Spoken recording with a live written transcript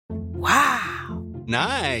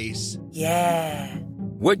Nice. Yeah.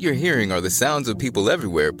 What you're hearing are the sounds of people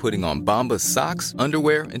everywhere putting on Bombas socks,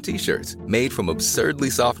 underwear, and T-shirts made from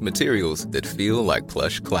absurdly soft materials that feel like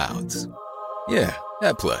plush clouds. Yeah,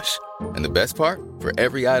 that plush. And the best part? For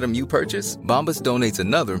every item you purchase, Bombas donates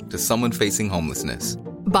another to someone facing homelessness.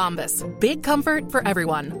 Bombas. Big comfort for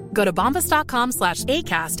everyone. Go to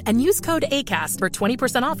bombas.com/ACAST and use code ACAST for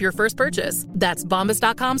 20% off your first purchase. That's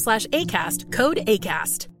bombas.com/ACAST. Code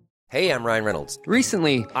ACAST. Hey, I'm Ryan Reynolds.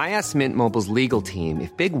 Recently, I asked Mint Mobile's legal team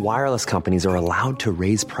if big wireless companies are allowed to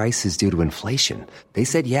raise prices due to inflation. They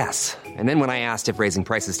said yes. And then when I asked if raising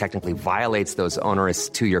prices technically violates those onerous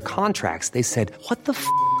two-year contracts, they said, "What the f***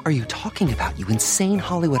 are you talking about, you insane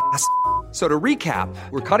Hollywood ass?" So to recap,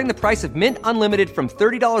 we're cutting the price of Mint Unlimited from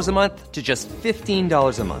 $30 a month to just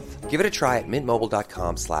 $15 a month. Give it a try at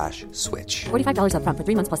mintmobile.com/switch. $45 up front for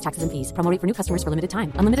 3 months plus taxes and fees. Promo rate for new customers for limited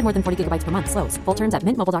time. Unlimited more than 40 gigabytes per month. Slows full terms at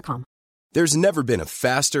mintmobile.com. There's never been a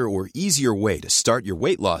faster or easier way to start your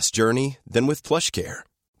weight loss journey than with PlushCare.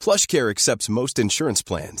 PlushCare accepts most insurance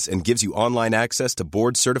plans and gives you online access to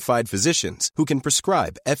board-certified physicians who can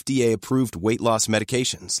prescribe FDA-approved weight loss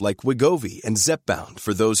medications like Wegovy and Zepbound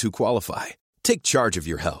for those who qualify. Take charge of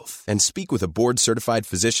your health and speak with a board-certified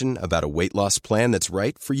physician about a weight loss plan that's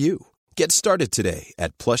right for you. Get started today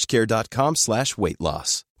at plushcare.com/weight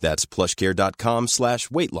loss. That's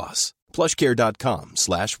plushcare.com/weight loss.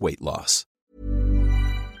 plushcare.com/weight loss.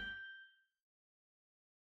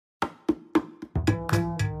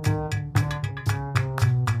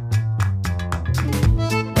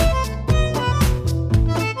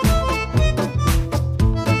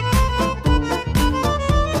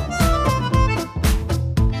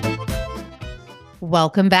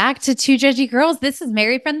 Welcome back to TJG Girls. This is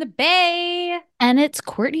Mary from the Bay. And it's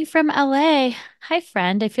Courtney from LA. Hi,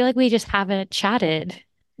 friend. I feel like we just haven't chatted.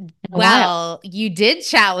 Well, you did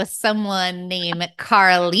chat with someone named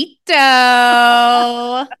Carlito.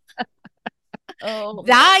 Oh,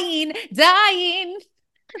 dying.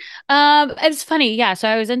 It's funny. Yeah. So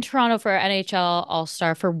I was in Toronto for NHL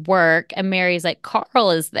All-Star for work, and Mary's like,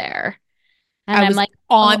 Carl is there. And I'm was like,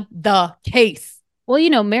 on the case.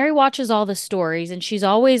 Well, Mary watches all the stories and she's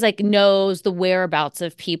always like knows the whereabouts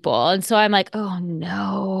of people. And so I'm like, oh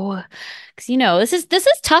no. Because this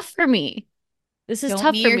is tough for me. This is Don't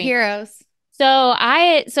tough meet for your me. Heroes. So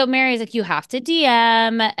Mary's like, you have to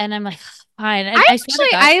DM. And I'm like, fine. And I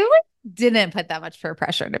didn't put that much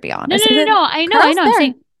pressure, to be honest. No. I know. I'm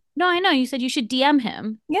saying, no, I know. You said you should DM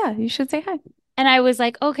him. Yeah, you should say hi. And I was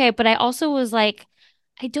like, okay. But I also was like,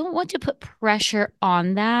 I don't want to put pressure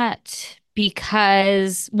on that.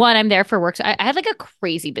 Because one, I'm there for work. So I had like a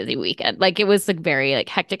crazy busy weekend. Like it was like very like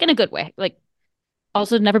hectic in a good way. Like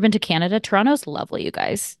also never been to Canada. Toronto's lovely, you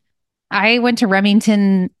guys. I went to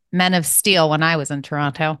Remington Men of Steel when I was in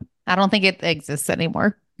Toronto. I don't think it exists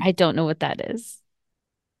anymore. I don't know what that is.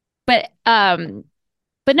 But no,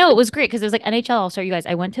 it was great because it was like NHL All-Star. You guys,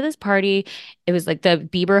 I went to this party. It was like the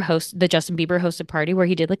Justin Bieber hosted party where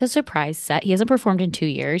he did like a surprise set. He hasn't performed in 2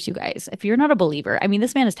 years, you guys. If you're not a believer, I mean,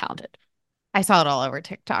 this man is talented. I saw it all over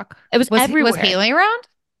TikTok. It was everywhere. Was Haley around?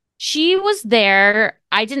 She was there.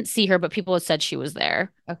 I didn't see her, but people had said she was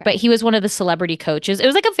there. Okay. But he was one of the celebrity coaches. It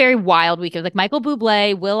was like a very wild weekend. Like Michael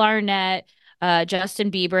Bublé, Will Arnett,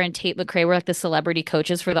 Justin Bieber, and Tate McRae were like the celebrity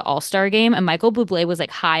coaches for the All-Star game. And Michael Bublé was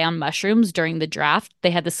like high on mushrooms during the draft.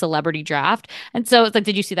 They had the celebrity draft. And so it's like,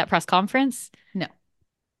 did you see that press conference? No.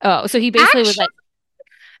 Oh, so he basically was like,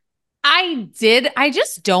 I did. I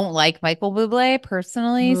just don't like Michael Bublé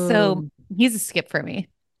personally. Ooh. So he's a skip for me.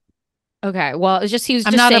 Okay. Well, it's just, he was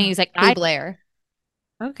I'm just not saying, a he's like, Bublayer.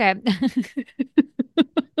 Okay.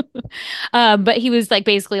 But he was like,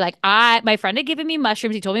 basically like, my friend had given me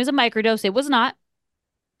mushrooms. He told me it was a microdose. It was not.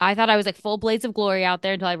 I thought I was like full blades of glory out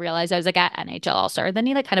there until I realized I was like at NHL All-Star. Then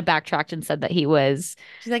he like kind of backtracked and said that he was.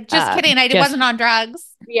 She's like, just kidding. I wasn't on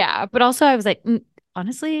drugs. Yeah. But also I was like,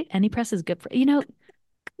 honestly, any press is good for,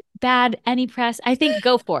 bad any press. I think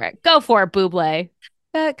go for it. Go for it, Bublé.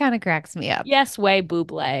 That kind of cracks me up. Yes, way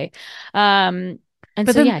Bublé. And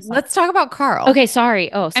but so, yeah. Let's talk about Carl. Okay,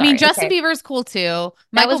 sorry. Oh, sorry. I mean, Justin Bieber's cool too.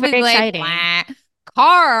 That was very exciting. Blah.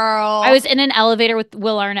 Carl. I was in an elevator with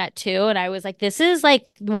Will Arnett too, and I was like, this is like,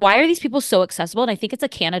 why are these people so accessible? And I think it's a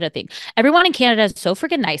Canada thing. Everyone in Canada is so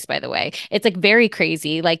freaking nice, by the way. It's like very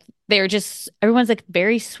crazy. Like everyone's like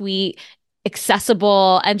very sweet,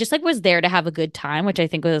 accessible, and just like was there to have a good time, which I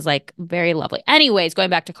think was like very lovely. Anyways, going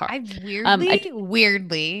back to Carl. I've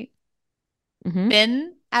weirdly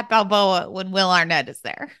been at Balboa when Will Arnett is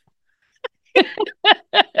there. I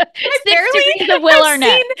barely have Will Arnett.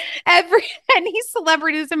 seen any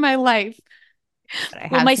celebrities in my life.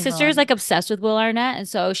 Well, my sister is like obsessed with Will Arnett. And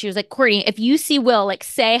so she was like, Courtney, if you see Will, like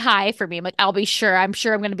say hi for me. I'm like, I'll be sure. I'm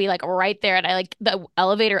sure I'm going to be like right there. And I like the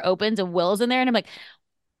elevator opens and Will's in there. And I'm like,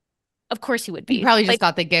 of course he would be. He probably like, just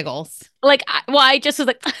got the giggles. Like, I just was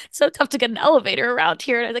like, it's so tough to get an elevator around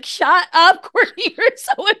here. And I was like, shut up, Courtney. You're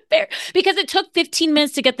so unfair. Because it took 15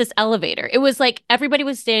 minutes to get this elevator. It was like everybody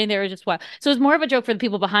was standing there just wow. So it was more of a joke for the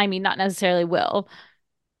people behind me, not necessarily Will.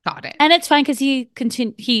 Got it. And it's fine because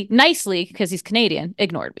he nicely, because he's Canadian,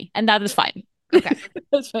 ignored me. And that is fine. Okay.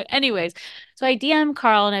 That's fine. Anyways, so I DM'd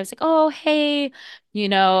Carl and I was like, oh, hey,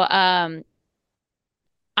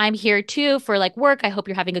 I'm here too for like work. I hope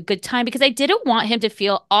you're having a good time because I didn't want him to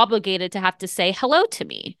feel obligated to have to say hello to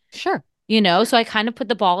me. Sure. So I kind of put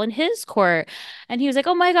the ball in his court and he was like,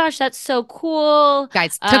 oh my gosh, that's so cool.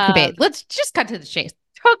 Guys, took the bait. Let's just cut to the chase.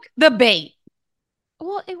 Took the bait.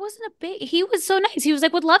 Well, it wasn't a bait. He was so nice. He was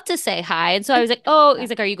like, would love to say hi. And so I was like, oh, he's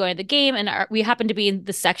like, are you going to the game? And we happened to be in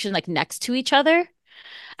the section like next to each other.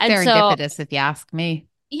 And serendipitous, if you ask me.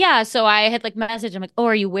 Yeah. So I had like messaged him like, oh,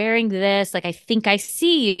 are you wearing this? Like, I think I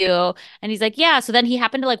see you. And he's like, yeah. So then he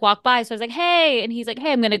happened to like walk by. So I was like, hey. And he's like,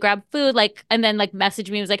 hey, I'm going to grab food. Like, and then like messaged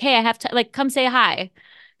me. He was like, hey, I have to like come say hi.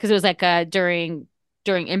 Because it was like during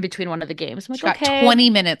in between one of the games. I'm like, okay. 20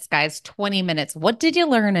 minutes, guys. 20 minutes. What did you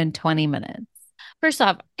learn in 20 minutes? First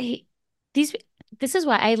off, this is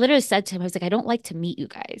why I literally said to him, I was like, I don't like to meet you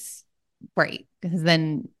guys. Right. Because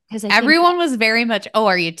everyone was very much, oh,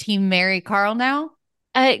 are you team Mary Carl now?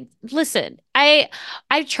 Listen, I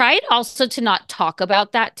tried also to not talk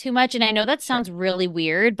about that too much. And I know that sounds really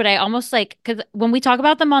weird, but I almost like, because when we talk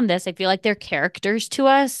about them on this, I feel like they're characters to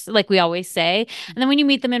us, like we always say. And then when you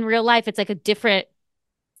meet them in real life, it's like a different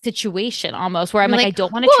situation almost where I'm like, I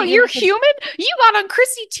don't want to. Well, you're human. You got on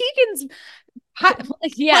Chrissy Teigen's. No,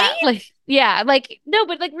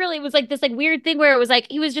 but like really it was like this like weird thing where it was like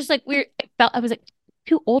he was just like weird. I was like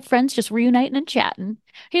two old friends just reuniting and chatting.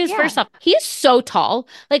 He was first off, he is so tall.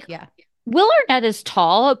 Like Will Arnett is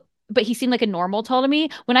tall, but he seemed like a normal tall to me.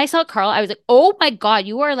 When I saw Carl, I was like, oh my God,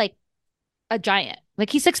 you are like a giant. Like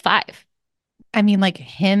he's 6'5". I mean, like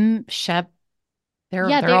him, Shep, they're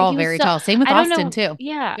all very tall. Same with Austin too.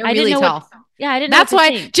 Yeah. They're really tall. I didn't know. That's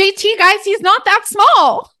why JT, guys, he's not that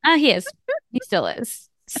small. He is. He still is.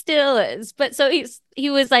 Still is. But so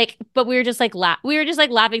he was like, but we were just like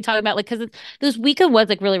laughing, talking about like, because this weekend was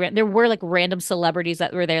like really there were like random celebrities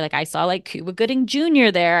that were there. Like I saw like Cuba Gooding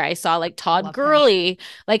Jr. there. I saw like Todd Gurley.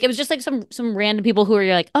 Like it was just like some random people who were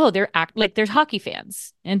like, oh, there's hockey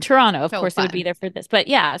fans in Toronto. Of course they would be there for this. But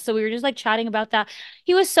yeah, so we were just like chatting about that.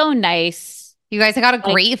 He was so nice. You guys got a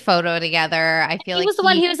great photo together. I feel like he was the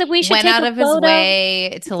one. He was like, we should went take out a of his photo.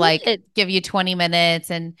 way to like give you 20 minutes,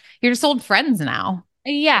 and you're just old friends now.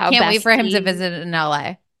 Yeah, I can't wait for him to visit in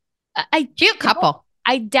LA. Cute couple.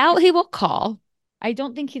 I doubt he will call. I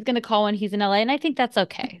don't think he's going to call when he's in LA, and I think that's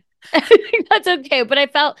okay. I think that's okay. But I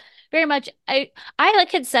felt very much. I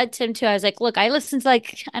like had said to him too. I was like, look, I listened to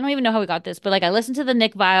like I don't even know how we got this, but like I listened to the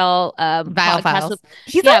Nick Viall Viall Files.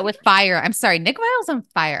 He's with fire. I'm sorry, Nick Viall's on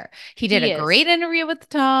fire. He did a great interview with the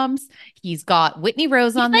Toms. He's got Whitney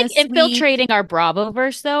Rose on this. Like infiltrating our Bravo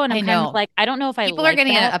verse though, and I'm kind of like I don't know if people are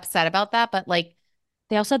getting upset about that, but like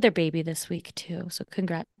they also had their baby this week too, so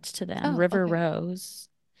congrats to them. River Rose.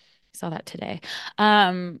 I saw that today. But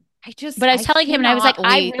I was telling him, and I was like,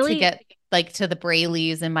 I really to get like to the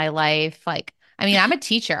Brayleys in my life. Like, I mean, I'm a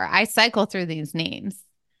teacher. I cycle through these names.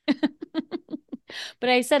 But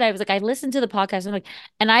I said, I was like, I listened to the podcast and like,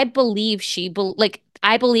 and I believe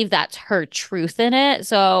I believe that's her truth in it.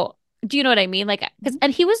 So do you know what I mean? Like,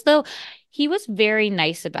 and he was very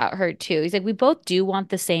nice about her too. He's like, we both do want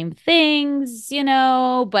the same things,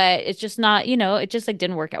 but it's just not, it just like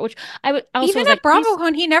didn't work out, which I would also even at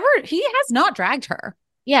BravoCon, he has not dragged her.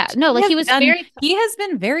 Yeah, no, like he has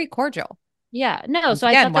been very cordial. Yeah, no. So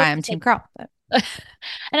again, why I'm Team Carl. And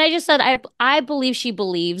I just said, I believe she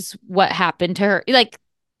believes what happened to her. Like,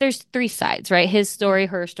 there's three sides, right? His story,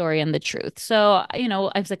 her story, and the truth. So,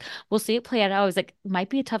 I was like, we'll see it play out. I was like, might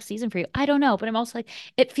be a tough season for you. I don't know, but I'm also like,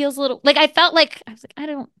 it feels a little like I felt like I was like, I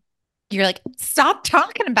don't. You're like, stop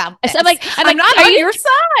talking about this. I'm like, I'm not on your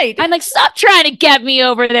side. I'm like, stop trying to get me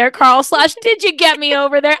over there, Carl. / did you get me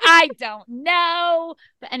over there? I don't know.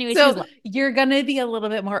 But anyways, so you're gonna be a little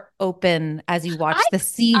bit more open as you watch the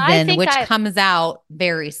season, which comes out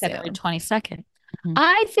very soon, February 22nd. Mm-hmm.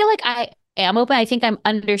 I feel like I am open. I think I'm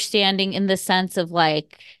understanding in the sense of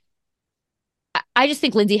like, I just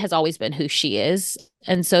think Lindsay has always been who she is,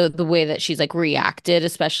 and so the way that she's like reacted,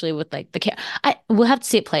 especially with like we'll have to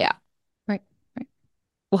see it play out.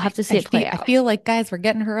 We'll have to see it play out. I feel like, guys, we're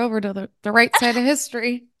getting her over to the right side of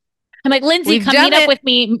history. I'm like, Lindsay, come meet up with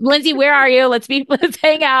me. Lindsay, where are you? Let's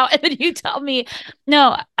hang out. And then you tell me,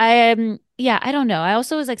 no, yeah, I don't know. I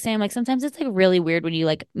also was like saying, like, sometimes it's like really weird when you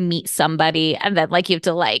like meet somebody and then like you have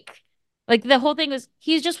to like the whole thing was,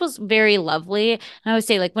 he just was very lovely. And I would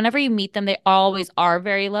say, like, whenever you meet them, they always are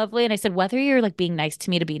very lovely. And I said, whether you're like being nice to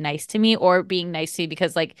me to be nice to me or being nice to you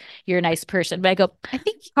because like you're a nice person. But I go, I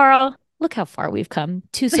think, Carl, look how far we've come.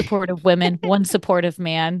 2 supportive women, 1 supportive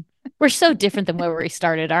man. We're so different than where we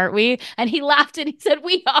started, aren't we? And he laughed and he said,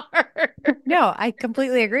 we are. No, I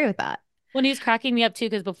completely agree with that. When he was cracking me up too,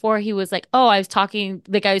 because before he was like, oh, I was talking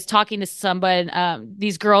to somebody,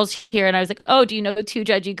 these girls here. And I was like, oh, do you know 2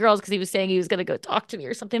 judgy girls? Because he was saying he was going to go talk to me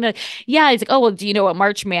or something. Like, yeah. He's like, oh, well, do you know what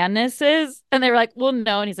March Madness is? And they were like, well,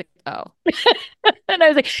 no. And he's like, oh. And I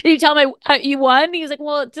was like, did you tell me you won? He was like,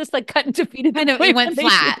 well, it just like cut and defeated. I know, it went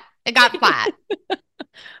flat. It got flat.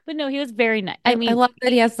 But no, he was very nice. I mean, I love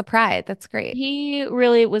that he has the pride. That's great. He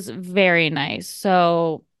really was very nice.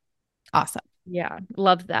 So awesome. Yeah,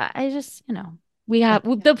 love that. I just, we have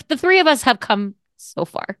the 3 of us have come so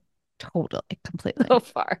far. Totally, completely. So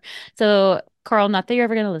far. So, Carl, not that you're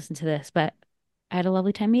ever going to listen to this, but I had a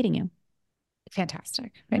lovely time meeting you.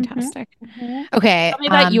 Fantastic. Mm-hmm. Okay. Tell me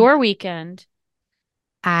about your weekend.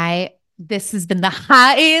 This has been the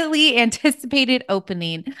highly anticipated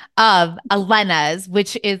opening of Elena's,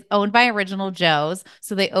 which is owned by Original Joe's.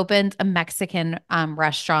 So they opened a Mexican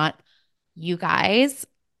restaurant. You guys,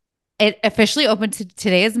 it officially opened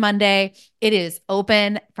today is Monday. It is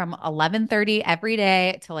open from 11:30 every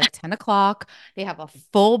day till like 10 o'clock. They have a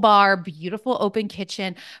full bar, beautiful open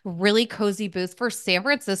kitchen, really cozy booths. For San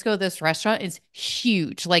Francisco, this restaurant is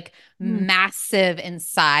huge, like massive in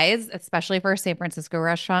size, especially for a San Francisco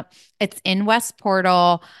restaurant. It's in West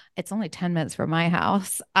Portal. It's only 10 minutes from my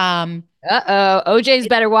house. OJ's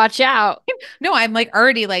better watch out. No, I'm like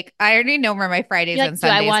already like I already know where my Fridays and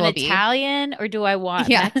Sundays will be. Do I want Italian or do I want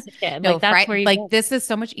Mexican? No, like that's where you like this is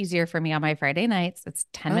so much easier for me on my Friday nights. It's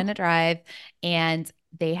 10-minute drive, and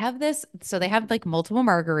they have this. So they have like multiple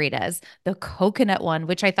margaritas. The coconut one,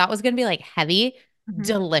 which I thought was going to be like heavy,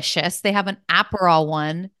 delicious. They have an Aperol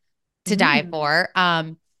one to die for.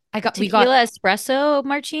 We got espresso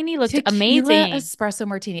martini looked amazing. Espresso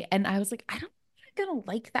martini, and I was like, I don't gonna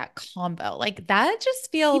like that combo. Like that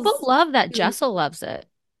just feels. People love that. Jessel loves it.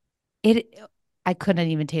 I couldn't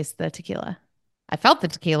even taste the tequila. I felt the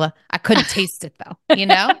tequila. I couldn't taste it though.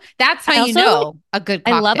 That's how you know a good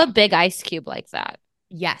cocktail. I love a big ice cube like that.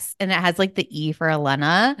 Yes, and it has like the E for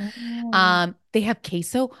Elena. They have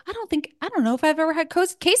queso. I don't know if I've ever had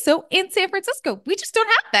queso in San Francisco. We just don't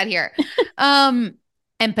have that here.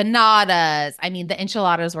 Empanadas. I mean, the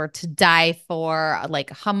enchiladas were to die for. Like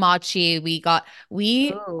hamachi. We got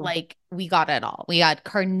it all. We got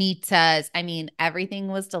carnitas. I mean, everything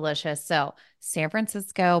was delicious. So San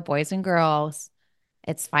Francisco, boys and girls,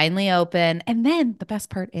 it's finally open. And then the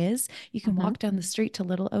best part is you can walk down the street to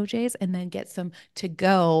Little OJ's and then get some to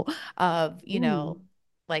go of,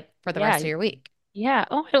 like for the rest of your week. Yeah.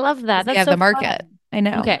 Oh, I love that. That's so the market. Fun. I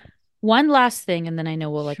know. Okay. One last thing, and then I know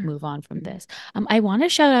we'll like move on from this. I want to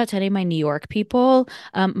shout out to any of my New York people.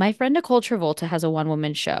 My friend Nicole Travolta has a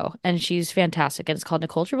 1-woman show, and she's fantastic. And it's called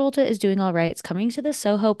Nicole Travolta is Doing All Right. It's coming to the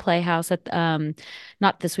Soho Playhouse at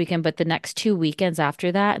not this weekend, but the next 2 weekends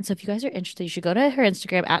after that. And so if you guys are interested, you should go to her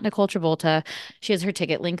Instagram at Nicole Travolta. She has her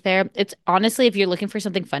ticket link there. It's honestly, if you're looking for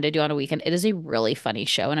something fun to do on a weekend, it is a really funny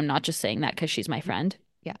show. And I'm not just saying that because she's my friend.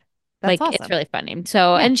 That's awesome. It's really funny.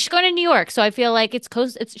 So, and she's going to New York. So I feel like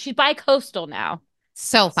she's bi-coastal now.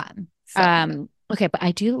 So fun. Okay. But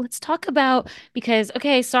let's talk about,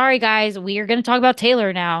 sorry guys, we are going to talk about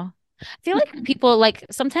Taylor now. I feel like people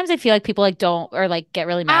sometimes I feel like people don't, or get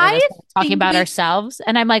really mad at us talking about ourselves.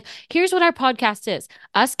 And I'm like, here's what our podcast is.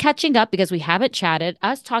 Us catching up because we haven't chatted,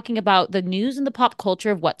 us talking about the news and the pop culture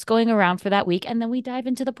of what's going around for that week. And then we dive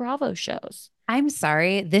into the Bravo shows. I'm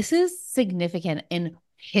sorry. This is significant in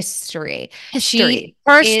history. She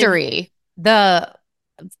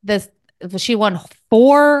won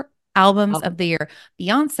 4 albums of the year.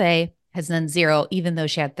 Beyonce has done 0, even though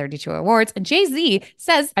she had 32 awards. And Jay-Z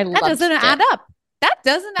says that doesn't add up. That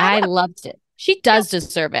doesn't add up. I loved it. She does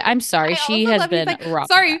deserve it. I'm sorry. She has been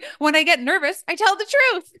sorry. When I get nervous, I tell the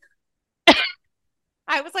truth.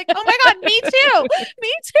 I was like, oh my God, me too.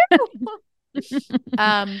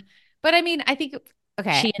 But I mean, I think,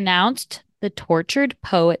 okay. She announced the Tortured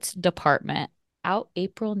Poets Department out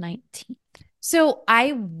April 19th. So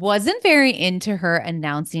I wasn't very into her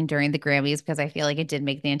announcing during the Grammys because I feel like it did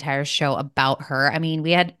make the entire show about her. I mean,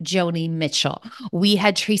 we had Joni Mitchell, we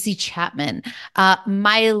had Tracy Chapman,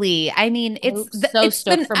 Miley. I mean, So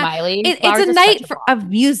stoked for Miley. It's Flowers a is such night a of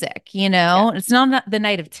music, you yeah. know. It's not the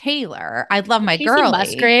night of Taylor. I love my Casey girly.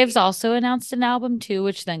 Musgraves also announced an album too,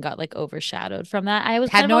 which then got like overshadowed from that. I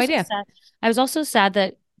was Had kind of no also idea. sad. I was also sad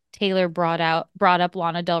that Taylor brought up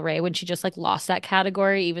Lana Del Rey when she just like lost that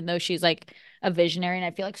category, even though she's like a visionary. And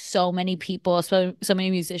I feel like so many people, so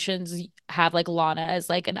many musicians have like Lana as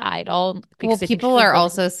like an idol because they think People she's a are really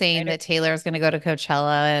also good saying writer. that Taylor's going to go to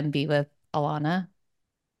Coachella and be with Alana.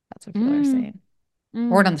 That's what people are saying.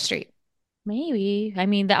 Word on Mm, the street. maybe. I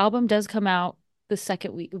mean, the album does come out the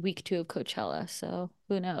second week two of Coachella, so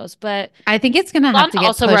who knows? But I think it's going to have Lana to get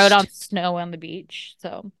also wrote on pushed. Snow on the Beach,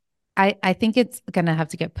 so I think it's going to have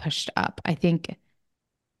to get pushed up. I think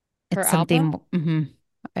her it's album. something.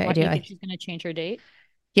 I What do. you think she's going to change her date?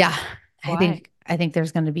 Yeah. Why? I think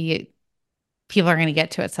there's going to be people are going to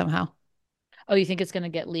get to it somehow. Oh, you think it's going to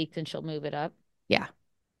get leaked and she'll move it up? Yeah.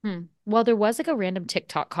 Well, there was like a random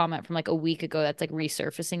TikTok comment from like a week ago that's like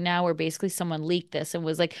resurfacing now, where basically someone leaked this and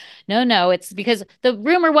was like, no, it's because the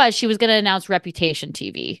rumor was she was going to announce Reputation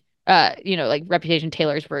TV. Like Reputation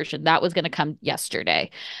Taylor's version that was going to come yesterday.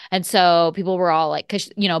 And so people were all like, because,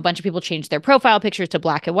 a bunch of people changed their profile pictures to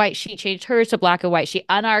black and white. She changed hers to black and white. She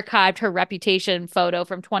unarchived her Reputation photo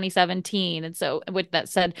from 2017. And so, with that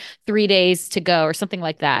said, 3 days to go or something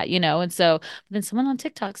like that, And so then someone on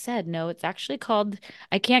TikTok said, no, it's actually called,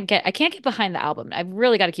 I can't get behind the album. I've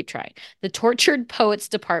really got to keep trying. The Tortured Poets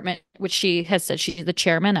Department, which she has said she's the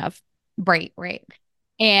chairman of. Right.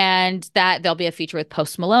 And that there'll be a feature with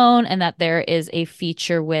Post Malone, and that there is a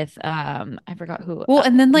feature with I forgot who. Well,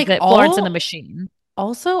 and then like Florence and the Machine.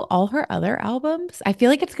 Also, all her other albums, I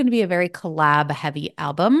feel like it's going to be a very collab heavy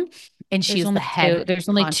album, and she's the head. There's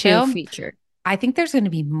only honcho. 2 featured. I think there's going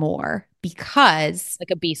to be more because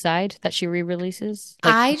like a B-side that she re-releases.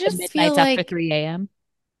 Like I just feel like after 3 a.m.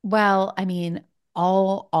 Well, I mean,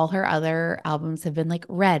 all her other albums have been like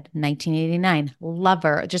Red, 1989,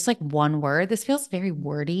 Lover, just like one word. This feels very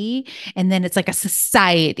wordy. And then it's like a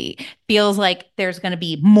society. Feels like there's going to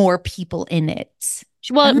be more people in it.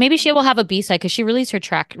 Well, maybe she will have a B-side because she released her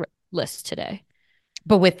track list today.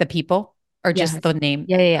 But with the people or just the name?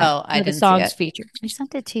 Yeah. Oh, I didn't the songs see it. featured. I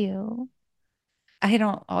sent it to you. I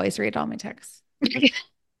don't always read all my texts.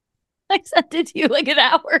 I sent it to you like an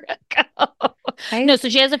hour ago. No, so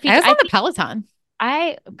she has a feature. I was on the Peloton.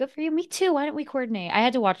 Good for you. Me too. Why didn't we coordinate?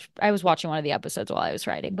 I was watching one of the episodes while I was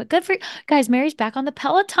writing, but good for you guys. Mary's back on the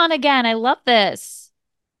Peloton again. I love this.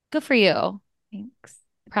 Good for you. Thanks.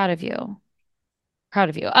 Proud of you.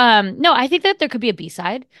 No, I think that there could be a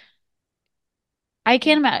B-side. I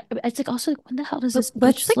can't imagine. It's like also, when the hell does this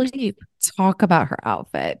let's sleep? Talk about her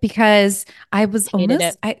outfit because I was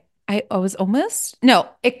almost I was almost no,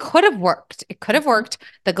 it could have worked. It could have worked.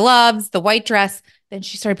 The gloves, the white dress. Then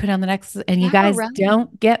she started putting on the necklace. And you guys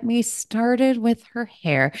don't get me started with her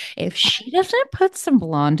hair. If she doesn't put some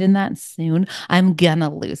blonde in that soon, I'm gonna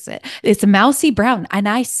lose it. It's mousy brown. And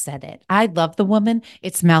I said it. I love the woman.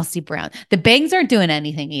 It's mousy brown. The bangs aren't doing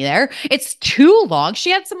anything either. It's too long.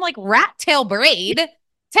 She had some like rat tail braid.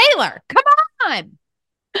 Taylor, come on.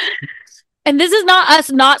 And this is not us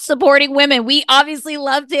not supporting women. We obviously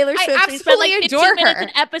love Taylor Swift. I absolutely adore minutes an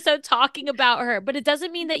episode talking about her, but it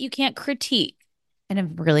doesn't mean that you can't critique. And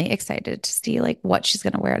I'm really excited to see like what she's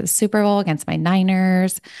going to wear at the Super Bowl against my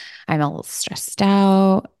Niners. I'm a little stressed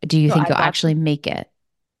out. Do you think you'll actually make it?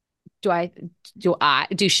 Do I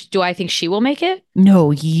think she will make it? No,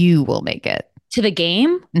 you will make it to the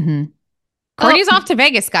game. Mm-hmm. Courtney's off to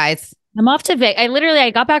Vegas, guys. I'm off to Vegas.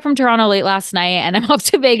 I got back from Toronto late last night and I'm off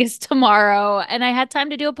to Vegas tomorrow. And I had time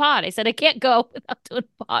to do a pod. I said, I can't go without doing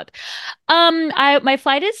a pod. My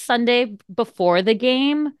flight is Sunday before the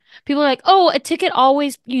game. People are like, oh, a ticket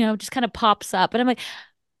always, just kind of pops up. And I'm like,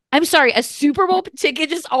 I'm sorry, a Super Bowl ticket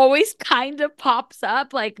just always kind of pops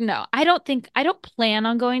up. Like, no, I don't plan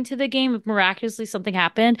on going to the game if miraculously something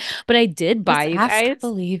happened, but I did buy you guys.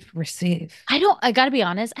 Believe, receive. I gotta be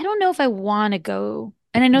honest. I don't know if I want to go.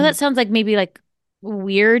 And I know that sounds like maybe like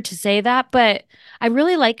weird to say that, but I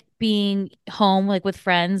really like being home, like with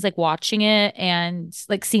friends, like watching it and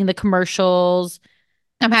like seeing the commercials.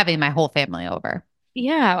 I'm having my whole family over.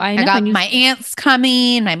 Yeah, I know. I got my aunts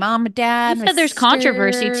coming, my mom and dad. You said there's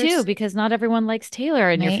controversy too because not everyone likes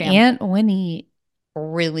Taylor in your family. My Aunt Winnie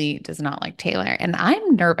really does not like Taylor, and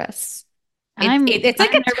I'm nervous. It's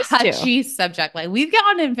like a touchy subject. Like we've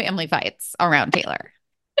gotten in family fights around Taylor.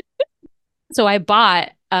 So I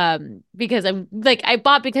bought because I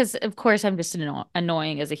bought because of course I'm just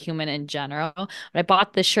annoying as a human in general. But I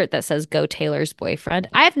bought this shirt that says "Go Taylor's boyfriend."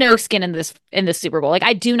 I have no skin in this Super Bowl. Like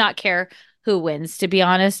I do not care who wins, to be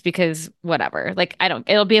honest, because whatever. Like I don't.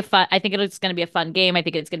 It'll be a fun. I think it's going to be a fun game. I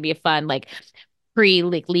think it's going to be a fun like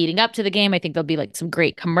leading up to the game. I think there'll be like some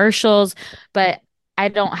great commercials, but I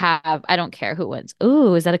don't care who wins.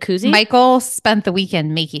 Ooh, is that a koozie? Michael spent the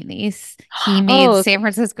weekend making these. He made Oh, San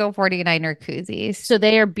Francisco 49er koozies. so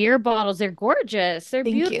they are beer bottles. They're gorgeous. They're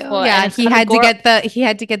Thank beautiful. you. Yeah, And he had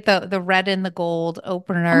to get the red and the gold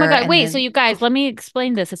opener. Oh my God. and Wait, then- so you guys, let me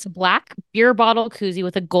explain this. It's a black beer bottle koozie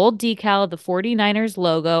with a gold decal of the 49ers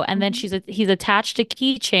logo. And then he's attached a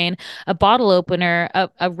keychain, a bottle opener,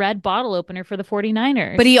 a red bottle opener for the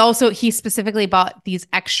 49ers. But he specifically bought these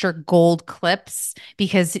extra gold clips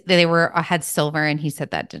because they had silver, and he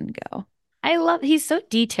said that didn't go. He's so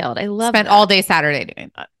detailed. I love Spent that. all day Saturday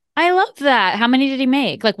doing that. I love that. How many did he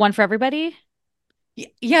make? Like one for everybody?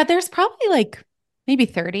 Yeah, there's probably like maybe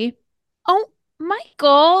 30. Oh,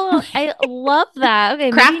 Michael, I love that.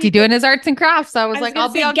 Okay, Crafty doing his arts and crafts. So I was like, I'll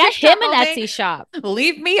be on get TikTok him an all day. Etsy shop.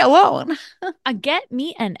 Leave me alone. Get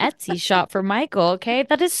me an Etsy shop for Michael. Okay,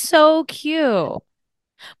 that is so cute.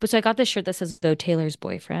 But so I got this shirt that says "Though Taylor's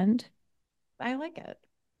boyfriend." I like it.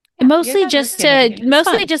 Mostly just to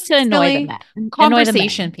annoy them.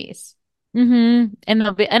 Conversation piece. Mm-hmm. And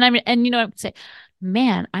you know what I'm saying?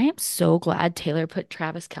 Man, I am so glad Taylor put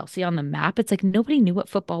Travis Kelce on the map. It's like nobody knew what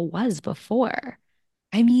football was before.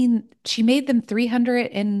 I mean, she made them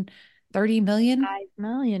 330 million. 5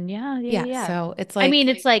 million. Yeah. So it's like, I mean,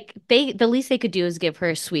 it's like the least they could do is give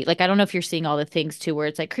her a suite. Like, I don't know if you're seeing all the things too, where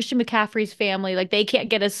it's like Christian McCaffrey's family, like they can't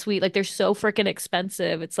get a suite. Like they're so freaking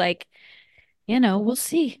expensive. It's like, we'll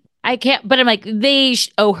see. I can't, but I'm like, they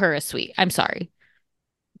owe her a suite. I'm sorry.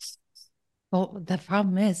 well, the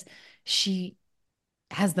problem is she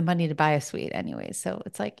has the money to buy a suite anyway. So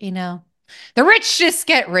it's like, the rich just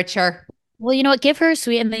get richer. Well, you know what? Give her a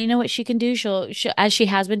suite, and then you know what she can do. She'll as she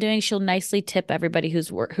has been doing, she'll nicely tip everybody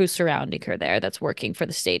who's surrounding her there that's working for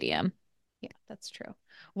the stadium. Yeah, that's true.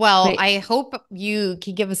 Well, I hope you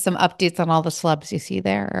can give us some updates on all the celebs you see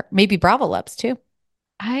there. Maybe Bravo Lebs too.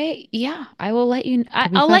 I will let you.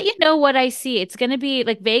 I'll let you know what I see. It's gonna be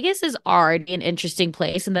like Vegas is already an interesting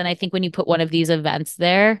place, and then I think when you put one of these events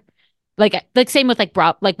there, like same with like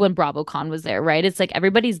when BravoCon was there, right? It's like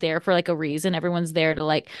everybody's there for like a reason. Everyone's there to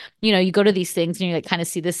like, you go to these things and you like kind of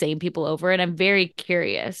see the same people over. And I'm very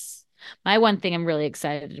curious. My one thing I'm really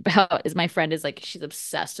excited about is my friend is like, she's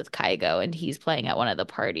obsessed with Kygo and he's playing at one of the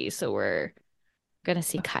parties. So we're gonna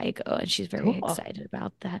see Kygo and she's very excited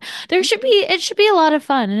about that. It should be a lot of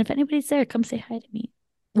fun. And if anybody's there, come say hi to me.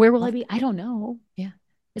 Where will I be? I don't know. Yeah.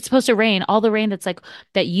 It's supposed to rain. All the rain that's like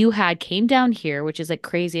that you had came down here, which is like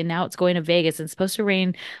crazy. And now it's going to Vegas and it's supposed to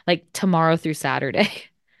rain like tomorrow through Saturday.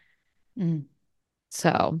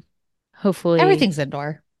 So hopefully everything's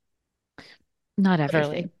indoor. Not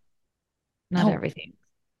everything. Not everything.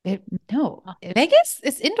 No. Vegas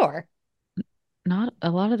is indoor. Not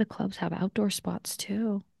a lot of the clubs have outdoor spots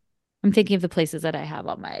too. I'm thinking of the places that I have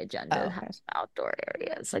on my agenda that have some outdoor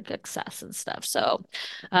areas like access and stuff. So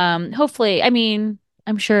hopefully, I mean,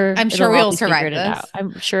 I'm sure we'll survive this.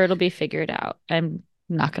 I'm sure it'll be figured out. I'm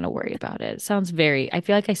not going to worry about it. I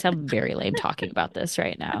feel like I sound very lame talking about this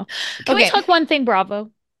right now. Can we talk one thing, Bravo?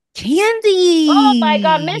 Candy. Oh my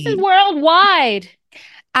God, Mrs. Worldwide.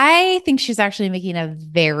 I think she's actually making a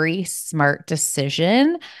very smart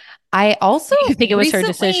decision. I also think it was her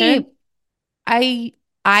decision. I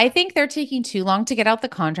think they're taking too long to get out the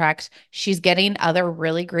contract. She's getting other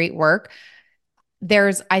really great work.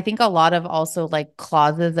 There's, I think, a lot of also like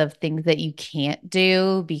clauses of things that you can't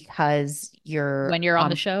do because when you're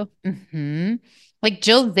on the show. Mm-hmm. Like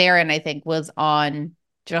Jill Zarin, I think, was on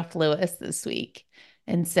Jeff Lewis this week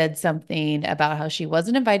and said something about how she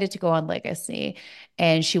wasn't invited to go on Legacy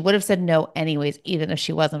and she would have said no anyways, even if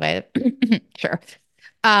she was invited. Sure.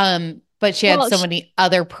 But she had so many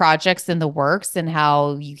other projects in the works and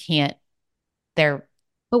how you can't there.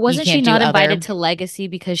 But wasn't she not invited to Legacy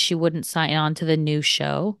because she wouldn't sign on to the new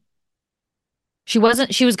show? She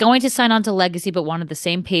was going to sign on to Legacy, but wanted the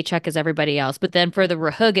same paycheck as everybody else. But then for the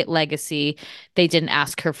RHOBH at Legacy, they didn't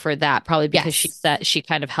ask her for that, probably because she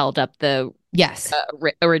kind of held up the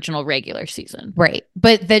original regular season. Right.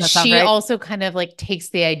 But that she also kind of like takes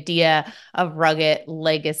the idea of Rugged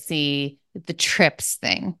Legacy, the trips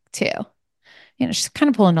thing too. She's kind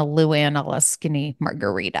of pulling a Luann a la skinny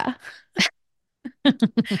margarita.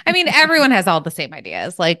 I mean, everyone has all the same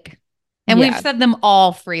ideas. And we've said them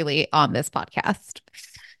all freely on this podcast.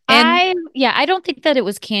 I don't think that it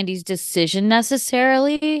was Candy's decision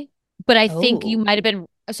necessarily. But I think you might have been.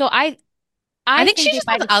 So I think she just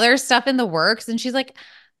has other stuff in the works. And she's like,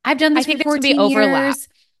 I've done this for 14 years.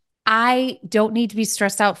 I don't need to be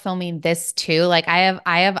stressed out filming this too. Like I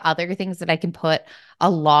have other things that I can put a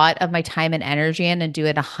lot of my time and energy in and do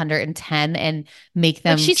it 110 and make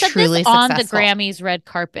them she said truly this on successful. the Grammys red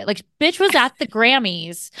carpet. Like bitch was at the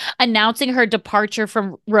Grammys announcing her departure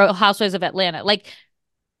from Real Housewives of Atlanta. Like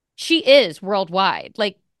she is worldwide.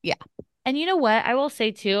 Like, yeah. And you know what? I will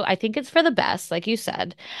say too, I think it's for the best, like you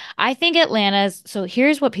said. I think Atlanta's, so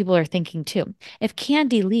here's what people are thinking too. If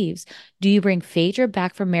Candy leaves, do you bring Phaedra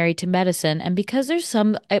back from Married to Medicine? And because there's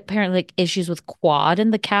some apparently like issues with Quad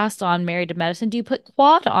in the cast on Married to Medicine, do you put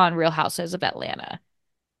Quad on Real Housewives of Atlanta?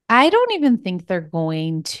 I don't even think they're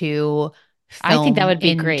going to film I think that would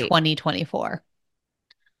be in great. 2024.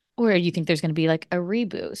 Or you think there's going to be like a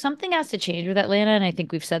reboot? Something has to change with Atlanta, and I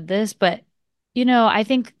think we've said this, but you know, I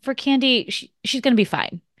think for Candy, she's going to be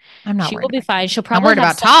fine. I'm not. She worried will be about fine. Candy. She'll probably. I'm worried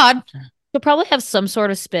about Todd. She'll probably have some sort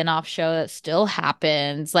of spin-off show that still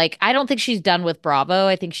happens. Like, I don't think she's done with Bravo.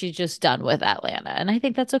 I think she's just done with Atlanta, and I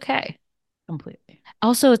think that's okay. Completely.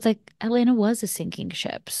 Also, it's like Atlanta was a sinking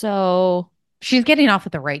ship, so she's getting off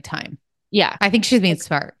at the right time. Yeah, I think she's being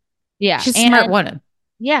smart. Yeah, she's a smart woman.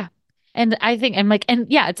 Yeah. And I think,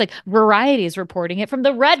 yeah, it's like Variety is reporting it from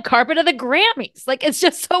the red carpet of the Grammys. Like, it's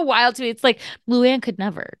just so wild to me. It's like Luann could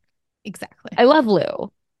never. Exactly. I love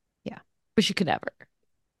Lou. Yeah. But she could never.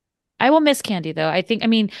 I will miss Candy, though.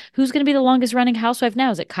 Who's going to be the longest running housewife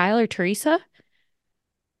now? Is it Kyle or Teresa?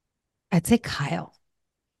 I'd say Kyle.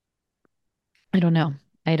 I don't know.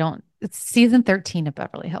 It's season 13 of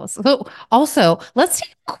Beverly Hills. So also, let's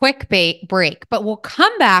take a quick break, but we'll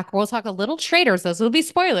come back. We'll talk a little Traitors. Those will be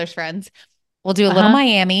spoilers, friends. We'll do a little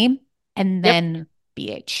Miami and then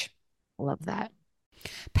BH. Love that.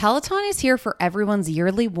 Peloton is here for everyone's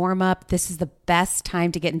yearly warm-up. This is the best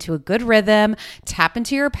time to get into a good rhythm, tap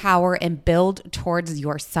into your power, and build towards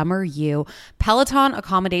your summer you. Peloton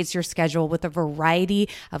accommodates your schedule with a variety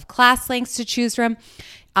of class lengths to choose from.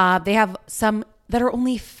 They have some that are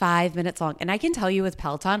only 5 minutes long. And I can tell you with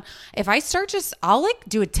Peloton, if I start I'll like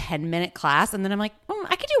do a 10-minute class and then I'm like,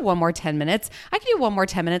 I could do one more 10 minutes. I could do one more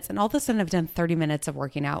 10 minutes. And all of a sudden I've done 30 minutes of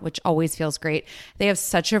working out, which always feels great. They have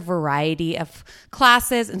such a variety of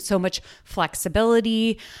classes and so much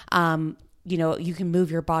flexibility. You know, you can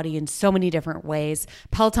move your body in so many different ways.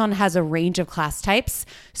 Peloton has a range of class types.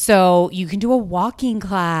 So you can do a walking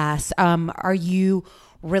class. Are you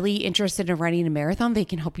really interested in running a marathon? They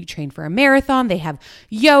can help you train for a marathon. They have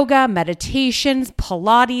yoga, meditations,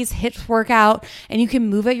 Pilates, HIIT workout, and you can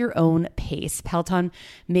move at your own pace. Peloton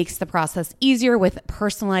makes the process easier with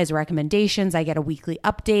personalized recommendations. I get a weekly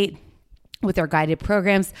update with their guided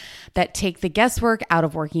programs that take the guesswork out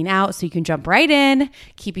of working out so you can jump right in,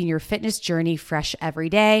 keeping your fitness journey fresh every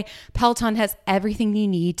day. Peloton has everything you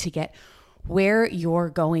need to get where you're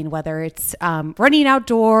going, whether it's running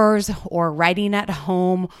outdoors or riding at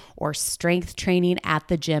home or strength training at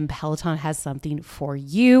the gym. Peloton has something for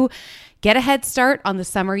you. Get a head start on the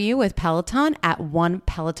summer you with Peloton at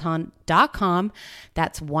onepeloton.com.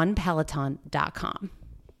 That's onepeloton.com.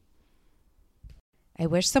 I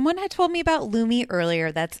wish someone had told me about Lume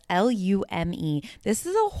earlier. That's Lume. This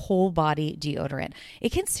is a whole body deodorant.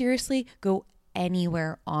 It can seriously go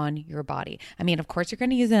anywhere on your body. I mean, of course, you're going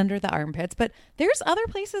to use it under the armpits, but there's other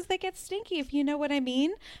places that get stinky, if you know what I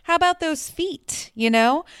mean. How about those feet? You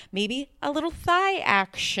know, maybe a little thigh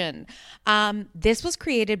action. This was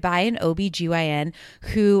created by an OBGYN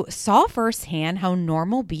who saw firsthand how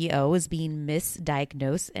normal BO is being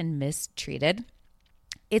misdiagnosed and mistreated.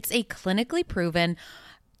 It's a clinically proven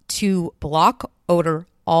to block odor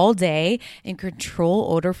all day and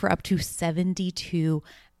control odor for up to 72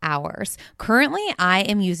 hours. Currently, I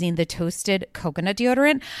am using the toasted coconut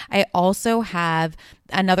deodorant. I also have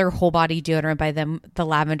another whole body deodorant by them, the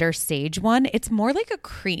lavender sage one. It's more like a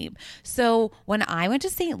cream. So when I went to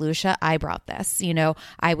St. Lucia, I brought this. You know,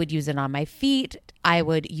 I would use it on my feet. I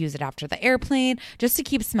would use it after the airplane just to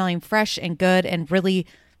keep smelling fresh and good and really,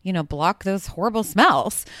 you know, block those horrible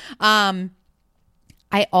smells.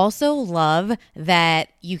 I also love that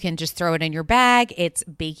you can just throw it in your bag. It's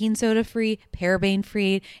baking soda free, paraben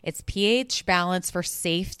free. It's pH balanced for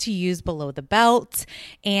safe to use below the belt.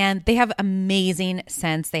 And they have amazing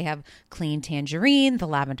scents. They have clean tangerine, the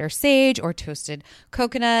lavender sage, or toasted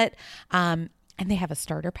coconut. And And they have a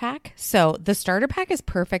starter pack. So the starter pack is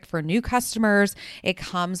perfect for new customers. It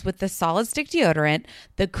comes with the solid stick deodorant,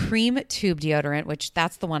 the cream tube deodorant, which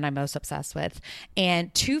that's the one I'm most obsessed with,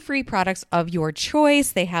 and 2 free products of your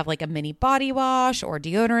choice. They have like a mini body wash or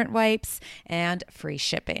deodorant wipes and free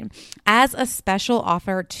shipping. As a special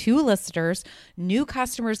offer to listeners, new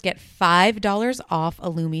customers get $5 off a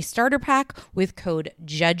Lumi starter pack with code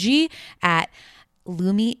JUDGY at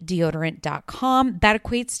LumiDeodorant.com. That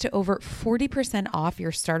equates to over 40% off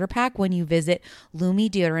your starter pack when you visit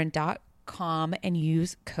LumiDeodorant.com and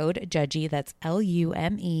use code JUDGY. That's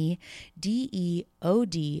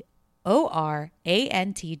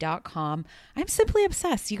LumiDeodorant.com. I'm simply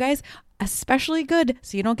obsessed. You guys, especially good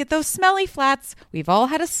so you don't get those smelly flats. We've all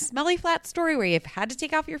had a smelly flat story where you've had to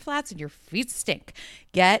take off your flats and your feet stink.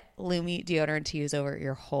 Get Lumi deodorant to use over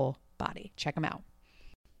your whole body. Check them out.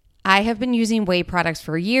 I have been using OUAI products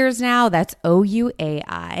for years now. That's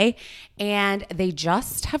OUAI. And they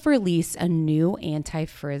just have released a new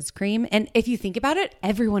anti-frizz cream. And if you think about it,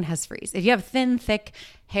 everyone has frizz. If you have thin, thick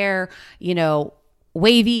hair,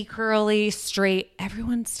 wavy, curly, straight,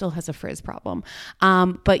 everyone still has a frizz problem.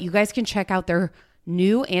 But you guys can check out their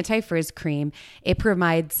new anti-frizz cream. It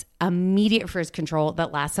provides immediate frizz control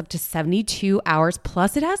that lasts up to 72 hours.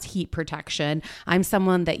 Plus it has heat protection. I'm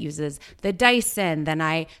someone that uses the Dyson, then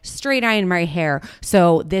I straight iron my hair.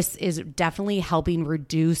 So this is definitely helping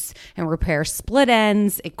reduce and repair split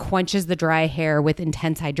ends. It quenches the dry hair with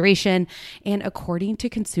intense hydration. And according to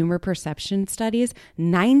consumer perception studies,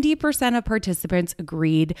 90% of participants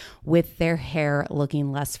agreed with their hair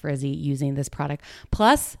looking less frizzy using this product.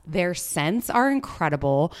 Plus their scents are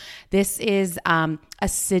incredible. This is a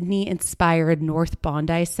Sydney-inspired North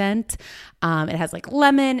Bondi scent. It has like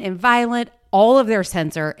lemon and violet. All of their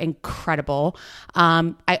scents are incredible.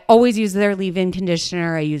 I always use their leave-in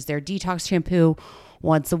conditioner. I use their detox shampoo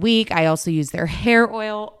once a week. I also use their hair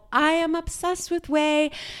oil. I am obsessed with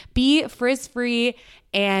OUAI. Be frizz-free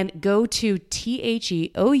and go to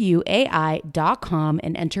THEOUAI.com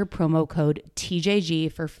and enter promo code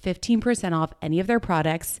TJG for 15% off any of their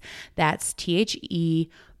products. That's THEOUAI.com,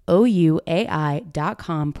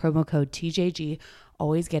 promo code TJG.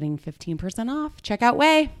 Always getting 15% off. Check out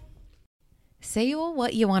OUAI. Say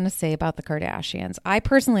what you want to say about the Kardashians. I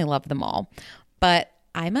personally love them all, but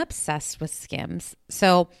I'm obsessed with Skims.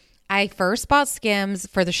 So I first bought Skims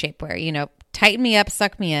for the shapewear, tighten me up,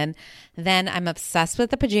 suck me in. Then I'm obsessed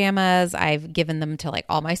with the pajamas. I've given them to like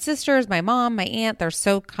all my sisters, my mom, my aunt. They're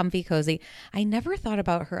so comfy, cozy. I never thought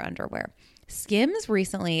about her underwear. Skims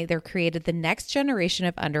recently, they're created the next generation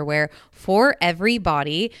of underwear for every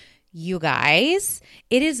body. You guys,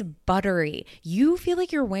 it is buttery. You feel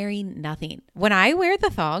like you're wearing nothing. When I wear the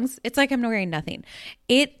thongs, it's like I'm wearing nothing.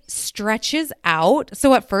 It stretches out.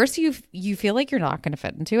 So at first you feel like you're not going to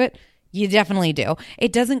fit into it. You definitely do.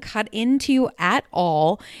 It doesn't cut into you at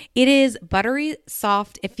all. It is buttery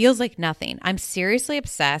soft. It feels like nothing. I'm seriously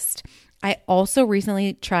obsessed. I also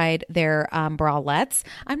recently tried their bralettes.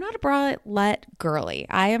 I'm not a bralette girly.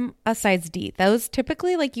 I am a size D. Those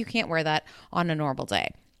typically, you can't wear that on a normal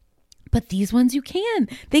day. But these ones you can.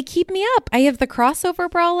 They keep me up. I have the crossover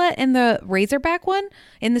bralette and the Razorback one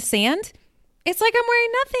in the sand. It's like I'm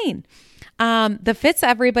wearing nothing. The Fits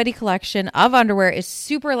Everybody collection of underwear is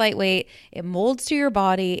super lightweight. It molds to your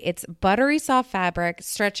body. It's buttery soft fabric,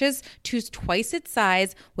 stretches to twice its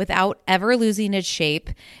size without ever losing its shape,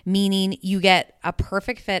 meaning you get a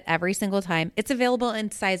perfect fit every single time. It's available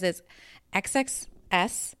in sizes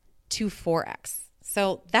XXS to 4X.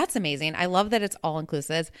 So that's amazing. I love that it's all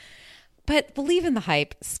inclusive. But believe in the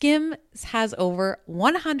hype. Skims has over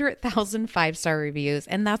 100,000 5-star reviews,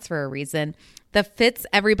 and that's for a reason. The Fits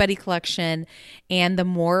Everybody collection and the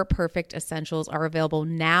More Perfect Essentials are available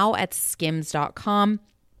now at skims.com.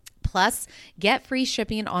 Plus, get free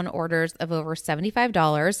shipping on orders of over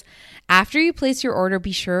 $75. After you place your order,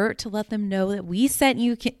 be sure to let them know that we sent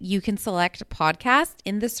you. You can select podcast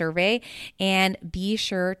in the survey, and be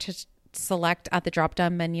sure to select at the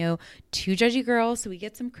drop-down menu to Judgy Girl so we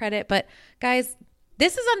get some credit. But guys,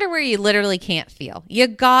 this is underwear you literally can't feel. You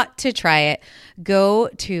got to try it. Go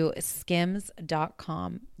to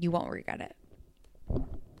skims.com. You won't regret it.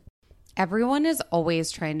 Everyone is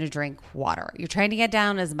always trying to drink water. You're trying to get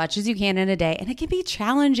down as much as you can in a day, and it can be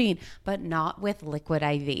challenging, but not with Liquid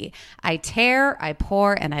IV. I tear, I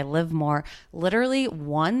pour, and I live more. Literally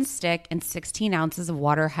 1 stick and 16 ounces of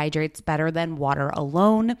water hydrates better than water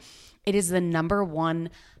alone. It is the #1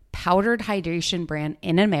 powdered hydration brand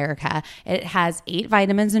in America. It has 8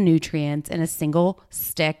 vitamins and nutrients in a single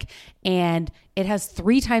stick, and it has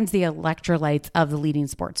 3 times the electrolytes of the leading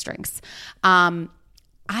sports drinks.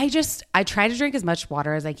 I try to drink as much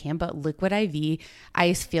water as I can, but Liquid IV,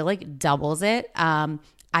 I feel like doubles it. I'm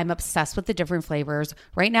obsessed with the different flavors.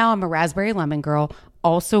 Right now, I'm a raspberry lemon girl.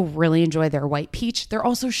 Also really enjoy their white peach. They're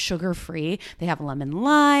also sugar-free. They have lemon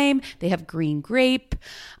lime. They have green grape.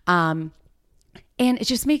 And it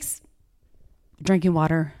just makes drinking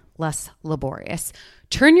water less laborious.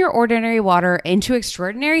 Turn your ordinary water into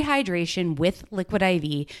extraordinary hydration with Liquid IV.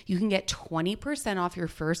 You can get 20% off your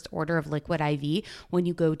first order of Liquid IV when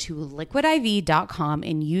you go to liquidiv.com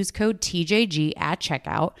and use code TJG at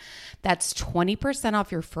checkout. That's 20%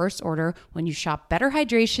 off your first order when you shop Better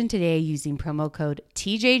Hydration today using promo code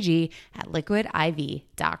TJG at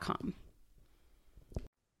liquidiv.com.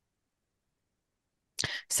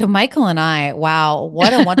 So Michael and I, wow,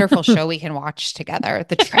 what a wonderful show we can watch together.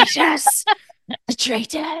 The Traitors. The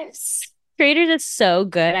Traitors. Traitors is so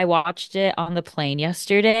good. I watched it on the plane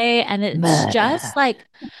yesterday, and it's just like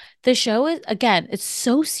the show is, again, it's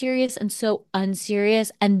so serious and so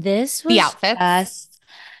unserious. And this was the outfits.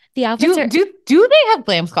 The outfits do they have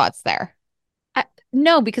glam squats there?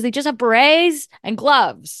 No, because they just have berets and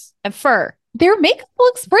gloves and fur. Their makeup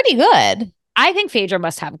looks pretty good. I think Phaedra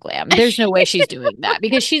must have glam. There's no way she's doing that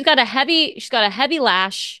because she's got a heavy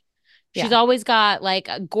lash. She's always got like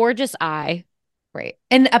a gorgeous eye. Right.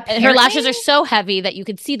 And her lashes are so heavy that you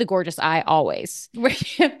could see the gorgeous eye always.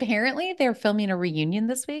 Apparently they're filming a reunion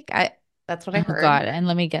this week. That's what I heard. God. And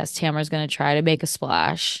let me guess, Tamara's going to try to make a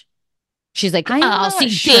splash. She's like, I'll see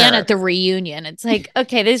Dan at the reunion. It's like,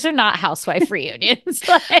 okay, these are not housewife reunions.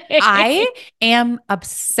 I am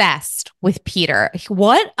obsessed with Peter.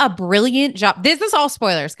 What a brilliant job. This is all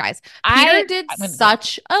spoilers, guys. Peter did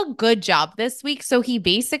such a good job this week. So he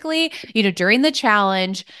basically, during the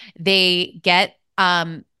challenge, they get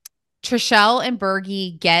Trishelle and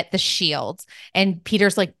Bergie get the shields. And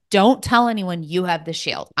Peter's like, don't tell anyone you have the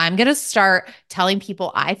shield. I'm going to start telling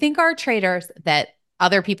people I think are traitors that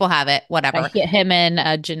other people have it, whatever. Him and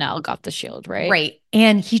Janelle got the shield, right? Right.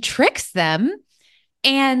 And he tricks them.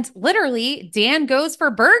 And literally, Dan goes for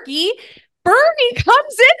Bergie. Bergie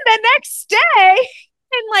comes in the next day.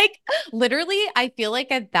 And literally, I feel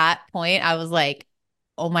like at that point, I was like,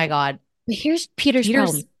 oh my God. Here's Peter's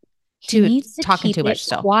problem. He needs to keep too much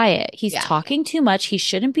quiet. He's talking too much. He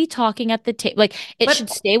shouldn't be talking at the table. It should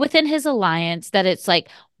stay within his alliance that it's like,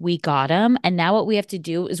 we got him. And now what we have to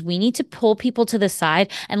do is we need to pull people to the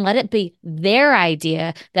side and let it be their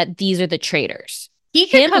idea that these are the traitors. He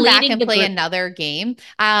can come back and play another game.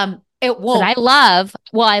 It won't. But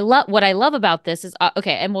what I love about this is,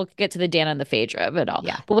 okay, and we'll get to the Dan and the Phaedra of it all.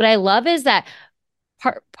 Yeah. But what I love is that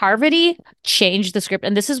Parvati changed the script,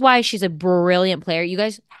 and this is why she's a brilliant player. You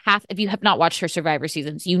guys if you have not watched her Survivor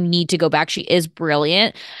seasons, you need to go back. She is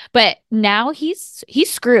brilliant, but now he's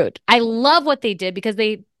screwed. I love what they did because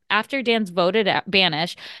after Dan's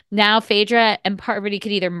banished, now Phaedra and Parvati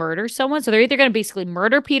could either murder someone, so they're either going to basically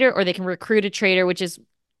murder Peter or they can recruit a traitor, which is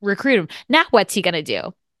recruit him. Now what's he going to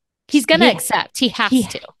do? He's going to accept. He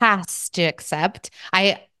has to accept.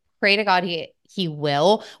 I pray to God he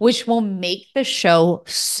will, which will make the show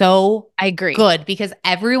so good because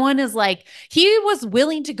everyone is like, he was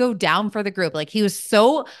willing to go down for the group. Like he was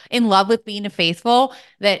so in love with being a faithful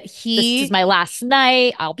that this is my last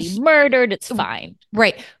night. I'll be murdered. It's fine.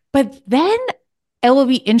 Right. But then it will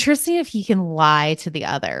be interesting if he can lie to the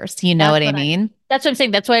others. You know what I mean? That's what I'm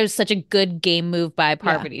saying. That's why it was such a good game move by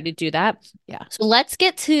Parvati to do that. Yeah. So let's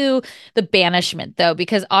get to the banishment though,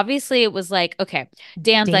 because obviously it was like, okay,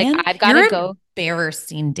 Dan's like, I've got to go.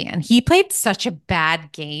 Embarrassing Dan. He played such a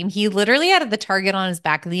bad game. He literally had the target on his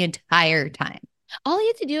back the entire time. All he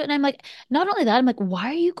had to do, and I'm like, not only that, I'm like, why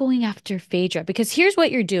are you going after Phaedra? Because here's what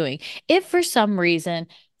you're doing. If for some reason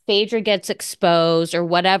Phaedra gets exposed or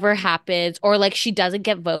whatever happens, or like she doesn't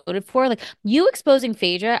get voted for, like you exposing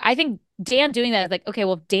Phaedra, I think Dan doing that is like, okay,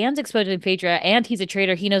 well, if Dan's exposing Phaedra and he's a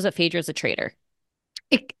traitor, he knows that Phaedra is a traitor.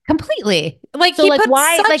 Completely. Like so he put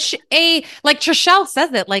such like Trishelle says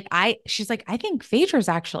it. She's like, I think Phaedra's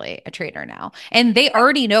actually a traitor now. And they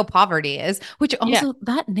already know Poverty is, which also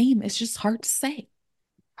that name is just hard to say.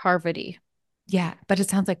 Parvati. Yeah, but it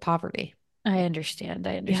sounds like poverty. I understand,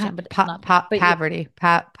 but it's not poverty.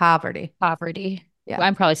 Poverty. Yeah.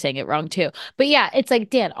 I'm probably saying it wrong too. But yeah, it's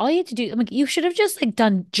like, Dan, all you had to do, I'm like, you should have just like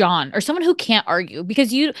done John or someone who can't argue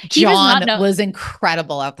because John was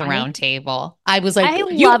incredible at the round table. I was like,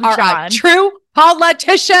 you love are John. A true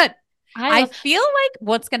politician. I feel like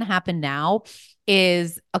what's going to happen now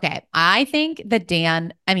is, okay, I think that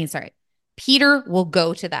Peter will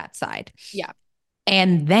go to that side. Yeah.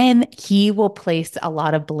 And then he will place a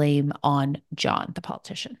lot of blame on John, the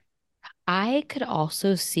politician. I could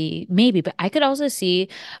also see maybe, but I could also see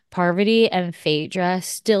Parvati and Phaedra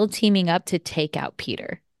still teaming up to take out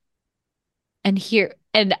Peter.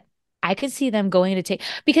 And I could see them going to take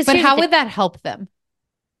because But here's the how thing, would that help them?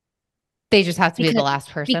 They just have to be the because last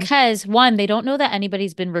person. one, they don't know that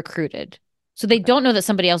anybody's been recruited. So they don't know that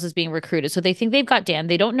somebody else is being recruited. So they think they've got Dan.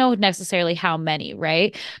 They don't know necessarily how many,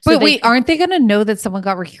 right? So But wait, aren't they going to know that someone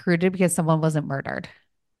got recruited because someone wasn't murdered?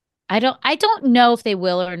 I don't know if they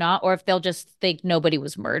will or not, or if they'll just think nobody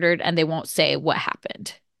was murdered and they won't say what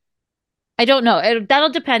happened. I don't know. That'll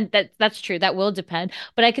depend. That's true. That will depend.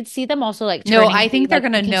 But I could see them also like No, turning I think they're like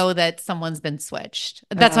going to because know that someone's been switched.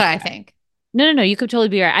 That's what I think. no. You could totally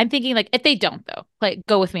be right. I'm thinking like if they don't though, like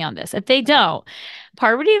go with me on this. If they don't,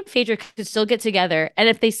 Parvati and Phaedra could still get together, and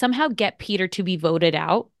if they somehow get Peter to be voted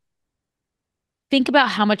out, think about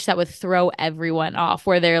how much that would throw everyone off.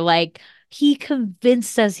 Where they're like, he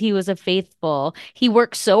convinced us he was a faithful. He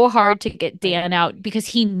worked so hard to get Dan out because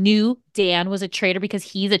he knew Dan was a traitor because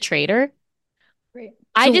he's a traitor. Right.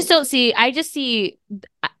 I just don't see. I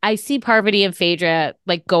see Parvati and Phaedra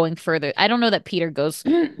like going further. I don't know that Peter goes.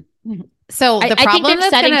 So the I think problem they're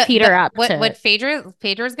setting Peter up. What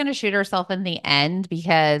Phaedra's going to shoot herself in the end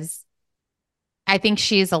because I think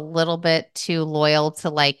she's a little bit too loyal to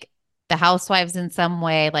like the housewives in some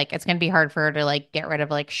way. Like it's going to be hard for her to like get rid of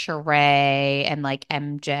like Sheree and like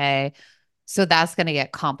MJ. So that's going to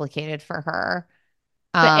get complicated for her.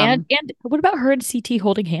 But and what about her and CT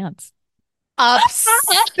holding hands?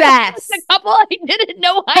 Obsessed. A couple I didn't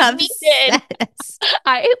know I needed.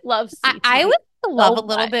 I love CT. I would love so a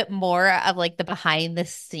little much. bit more of like the behind the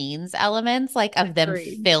scenes elements, like of them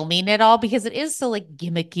Agreed. filming it all because it is so like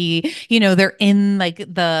gimmicky. You know, they're in like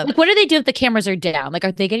the Like, what do they do if the cameras are down? Like,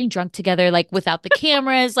 are they getting drunk together, like without the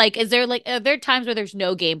cameras? Like, are there times where there's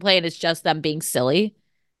no gameplay and it's just them being silly?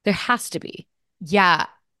 There has to be. yeah.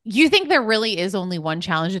 You think there really is only one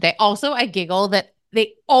challenge a day? Also, I giggle that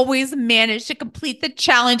they always manage to complete the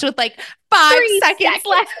challenge with like 5 seconds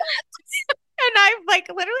left. And I'm like,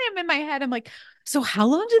 literally, I'm in my head. I'm like, so how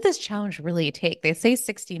long did this challenge really take? They say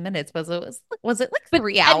 60 minutes. Was it like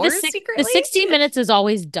 3 hours secretly? The 60 minutes is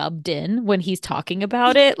always dubbed in when he's talking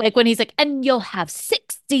about it. Like when he's like, and you'll have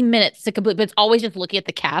 60 minutes to complete, but it's always just looking at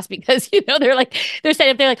the cast because, they're saying,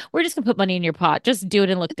 if they're like, we're just gonna put money in your pot, just do it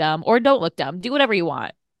and look dumb or don't look dumb. Do whatever you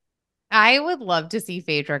want. I would love to see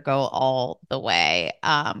Phaedra go all the way.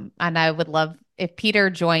 And I would love if Peter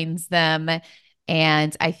joins them.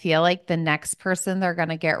 And I feel like the next person they're going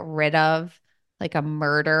to get rid of, like a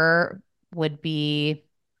murder, would be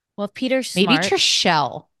Well, if Peter's maybe smart.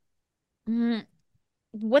 Trishelle.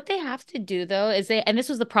 What they have to do though is and this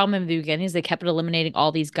was the problem in the beginning, is they kept eliminating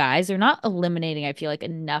all these guys. They're not eliminating, I feel like,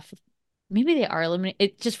 enough. Maybe they are eliminating.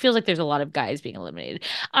 It just feels like there's a lot of guys being eliminated.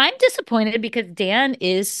 I'm disappointed because Dan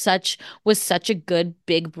was such a good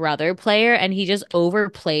Big Brother player, and he just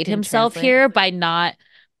overplayed Didn't himself translate. here by not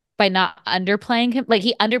underplaying him. Like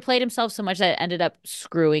he underplayed himself so much that it ended up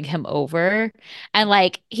screwing him over. And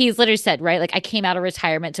like he's literally said, right? Like I came out of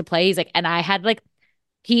retirement to play. He's like, and I had like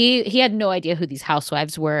he had no idea who these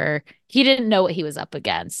housewives were. He didn't know what he was up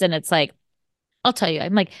against. And it's like, I'll tell you,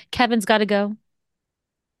 I'm like, Kevin's got to go.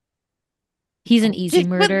 He's an easy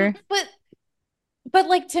murder. But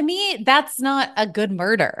like to me, that's not a good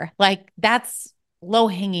murder. Like that's low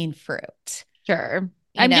hanging fruit. Sure.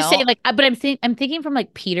 You I'm just know? saying, like, but I'm thinking from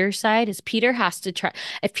like Peter's side. Is Peter has to try?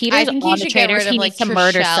 If Peter's I think on he the should get Traitors, rid of he like needs to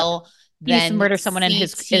murder Trishelle, he needs to then murder someone in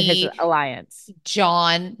his CT, alliance.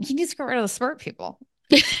 John. He needs to get rid of the smart people.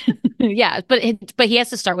 Yeah, but he has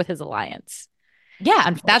to start with his alliance.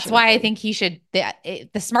 Yeah, that's why I Unfortunately. think he should.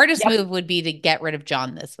 The smartest Yep. move would be to get rid of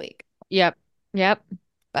John this week. Yep.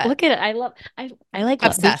 But Look at it. I like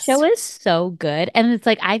love. This obsessed. show is so good. And it's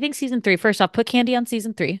like, I think season 3, first off, put Candy on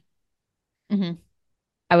season 3. Mhm.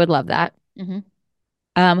 I would love that. Mhm.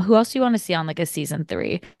 Who else do you want to see on like a season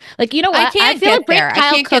 3? Like, you know what? I can't feel get like bring there. I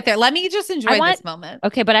Kyle can't Cook. get there. Let me just enjoy want- this moment.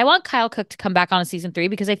 Okay, but I want Kyle Cook to come back on a season 3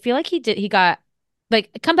 because I feel like he got like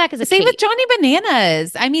come back as a Same Kate. with Johnny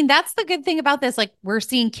Bananas. I mean, that's the good thing about this. Like, we're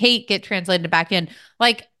seeing Kate get translated back in.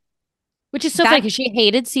 Like, Which is so funny because she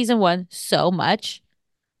hated season 1 so much.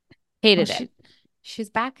 Hated it. She's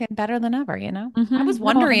back and better than ever, you know? Mhm. I was No,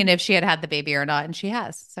 wondering if she had the baby or not, and she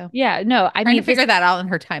has. So Yeah, no, I trying mean to figure that out in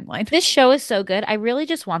her timeline. this show is so good. I really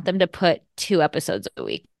just want them to put 2 episodes a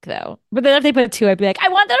week, though. But then if they put 2, I'd be like, I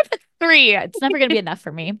want them to put 3. It's never going to be enough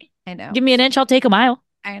for me. I know. Give me an inch, I'll take a mile.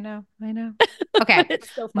 I know. Okay.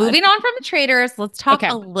 It's so fun. Moving on from the Traitors, let's talk Okay.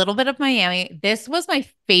 a little bit of Miami. This was my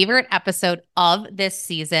favorite episode of this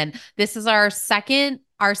season. This is our second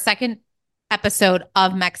episode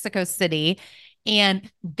of Mexico City.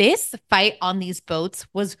 And this fight on these boats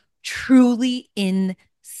was truly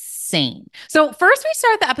insane. So first we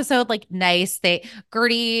start the episode like nice.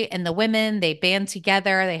 Gertie and the women, they band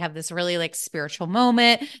together. They have this really like spiritual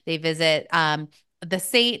moment. They visit the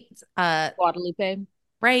saint Guadalupe.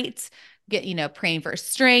 Right. Get, praying for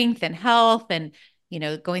strength and health and,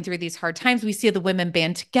 going through these hard times. We see the women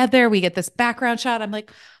band together. We get this background shot. I'm like,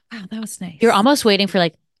 wow, that was nice. You're almost waiting for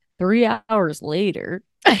like 3 hours later.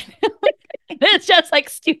 It's just like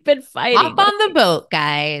stupid fighting. Hop on the boat,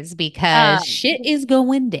 guys, because shit is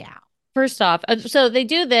going down. First off, so they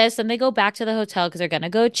do this and they go back to the hotel because they're going to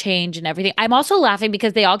go change and everything. I'm also laughing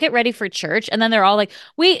because they all get ready for church and then they're all like,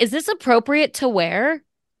 wait, is this appropriate to wear?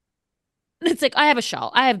 And it's like, I have a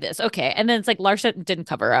shawl. I have this. Okay. And then it's like Larsa didn't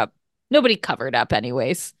cover up. Nobody covered up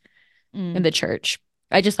anyways in the church.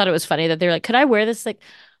 I just thought it was funny that they're like, could I wear this? Like,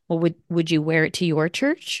 well, would you wear it to your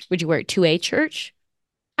church? Would you wear it to a church?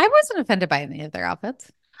 I wasn't offended by any of their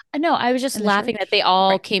outfits. No, I was just laughing that they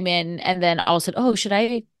all came in and then all said, "Oh, should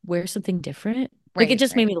I wear something different?" Like it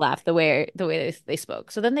just made me laugh the way they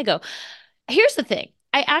spoke. So then they go. Here's the thing: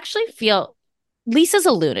 I actually feel Lisa's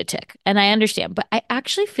a lunatic, and I understand, but I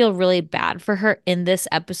actually feel really bad for her in this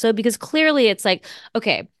episode because clearly it's like,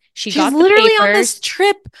 okay, she's got literally the papers, on this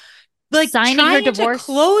trip. Like signing trying her divorce to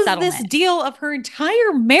close settlement. this deal of her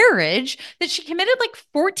entire marriage that she committed like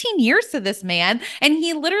 14 years to this man. And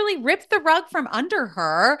he literally ripped the rug from under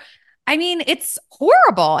her. I mean, it's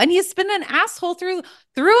horrible. And he's been an asshole through and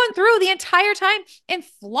through the entire time and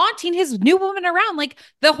flaunting his new woman around. Like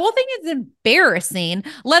the whole thing is embarrassing,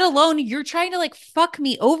 let alone you're trying to like fuck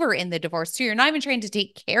me over in the divorce too. You're not even trying to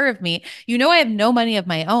take care of me. I have no money of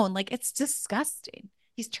my own. Like it's disgusting.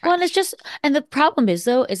 He's trash. Well, and it's just, and the problem is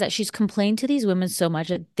though, is that she's complained to these women so much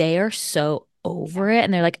that they are so over it.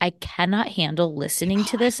 And they're like, I cannot handle listening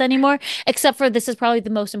to this anymore, except for this is probably the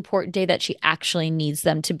most important day that she actually needs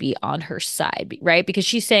them to be on her side, right? Because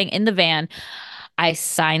she's saying in the van, I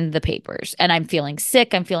signed the papers and I'm feeling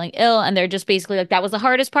sick, I'm feeling ill. And they're just basically like, that was the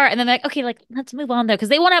hardest part. And then they're like, okay, like, let's move on there because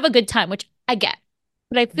they want to have a good time, which I get.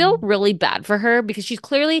 But I feel really bad for her because she's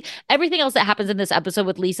clearly everything else that happens in this episode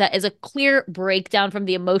with Lisa is a clear breakdown from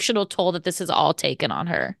the emotional toll that this has all taken on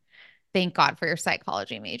her. Thank God for your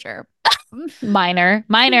psychology major. Minor,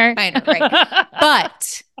 right.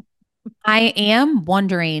 But I am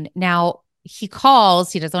wondering now, he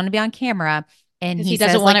calls, he doesn't want to be on camera, and he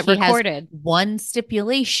doesn't want it recorded. One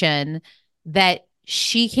stipulation that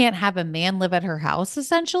she can't have a man live at her house,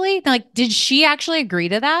 essentially. Like, did she actually agree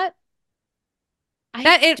to that? I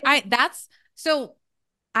don't know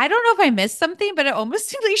if I missed something, but it almost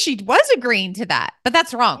seems like she was agreeing to that. But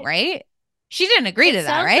that's wrong, right? She didn't agree to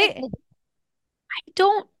that, right?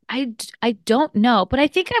 I don't know, but I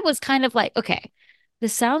think I was kind of like, okay,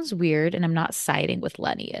 this sounds weird, and I'm not siding with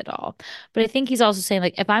Lenny at all. But I think he's also saying,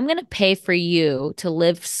 like, if I'm gonna pay for you to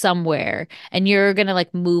live somewhere and you're gonna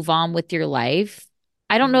like move on with your life,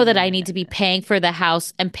 I don't know that I need to be paying for the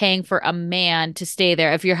house and paying for a man to stay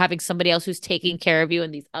there if you're having somebody else who's taking care of you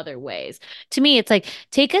in these other ways. To me, it's like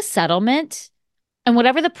take a settlement and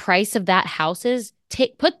whatever the price of that house is,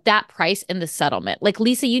 put that price in the settlement. Like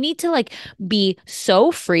Lisa, you need to like be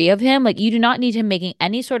so free of him. Like you do not need him making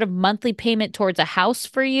any sort of monthly payment towards a house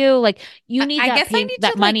for you. Like you need I need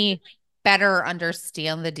that money like, better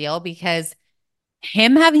understand the deal because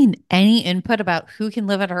him having any input about who can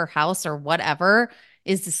live at her house or whatever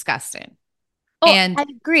is disgusting. Oh, and I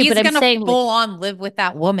agree, he's but I'm saying full on live with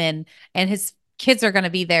that woman and his kids are going to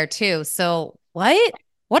be there too. So what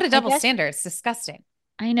a double standard. It's disgusting.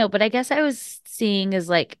 I know, but I guess I was seeing is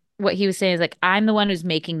like what he was saying is like, I'm the one who's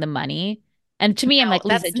making the money. And to me, I'm like,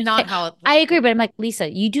 Lisa, that's not how it I agree, but I'm like,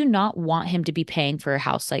 Lisa, you do not want him to be paying for a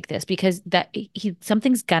house like this because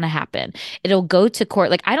something's gonna happen. It'll go to court.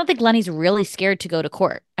 Like, I don't think Lenny's really scared to go to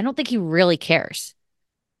court. I don't think he really cares.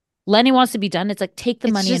 Lenny wants to be done. It's like, take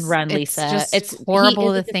the money and run, Lisa. It's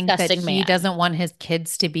horrible to think that he doesn't want his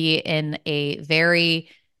kids to be in a very.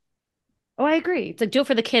 Oh, I agree. It's like, do it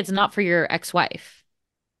for the kids, not for your ex-wife.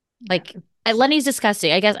 Like, Lenny's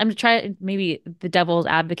disgusting. I guess I'm trying maybe the devil's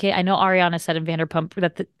advocate. I know Ariana said in Vanderpump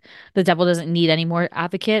that the devil doesn't need any more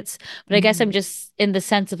advocates, but I guess I'm just in the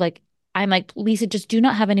sense of like, I'm like, Lisa, just do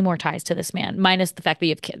not have any more ties to this man, minus the fact that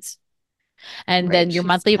you have kids. And then your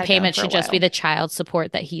monthly payment should just be the child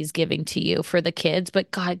support that he's giving to you for the kids. But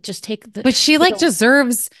God, just take the. But she like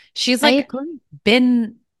deserves. She's like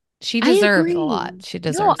been. She deserves a lot. She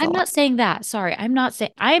deserves. No, I'm not saying that. Sorry, I'm not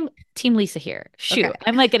saying. I'm Team Lisa here. Shoot, okay.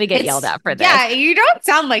 I'm like gonna get yelled at for this. Yeah, you don't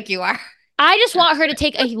sound like you are. I just want her to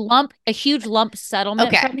take a huge lump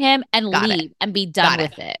settlement from him and leave and be done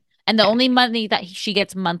with it. And the only money that she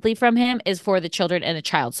gets monthly from him is for the children and the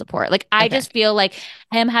child support. Like, I just feel like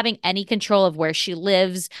him having any control of where she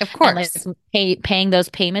lives, of course, and like paying those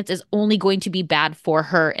payments is only going to be bad for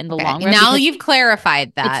her in the long run. Now you've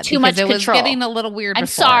clarified that. It's too much control. It was getting a little weird. I'm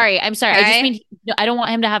before. sorry. Okay? I just mean, I don't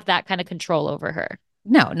want him to have that kind of control over her.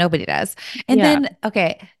 No, nobody does. And then,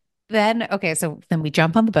 so then we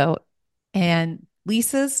jump on the boat and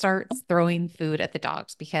Lisa starts throwing food at the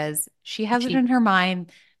dogs because she has it in her mind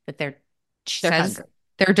that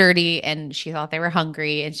they're dirty and she thought they were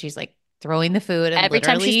hungry. And she's like throwing the food. And every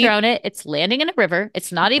time she's thrown it, it's landing in a river.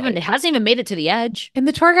 It's not even, it hasn't even made it to the edge. And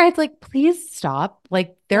the tour guide's like, please stop.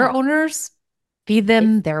 Like their owners feed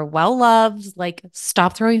them. They're well loved. Like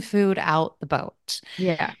stop throwing food out the boat.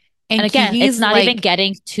 Yeah. And again, it's not even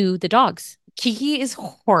getting to the dogs. Kiki is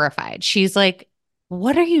horrified. She's like,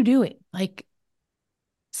 what are you doing? Like,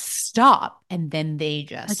 stop. And then they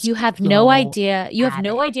just like, you have no idea. You have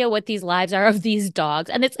no idea what these lives are of these dogs.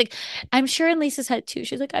 And it's like, I'm sure in Lisa's head too,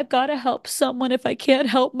 she's like, I've got to help someone if I can't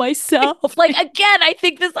help myself. Like, again, I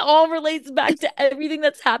think this all relates back to everything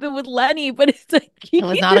that's happened with Lenny, but it's like, it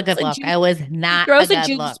was not a good look. I was not throws a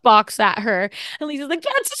juice box at her. And Lisa's like,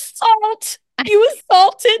 that's assault. You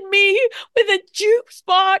assaulted me with a juice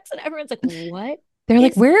box. And everyone's like, what? They're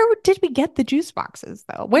like, where did we get the juice boxes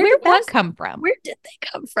though? Where did that come from? Where did they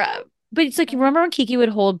come from? But it's like, you remember when Kiki would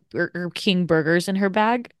hold Burger King burgers in her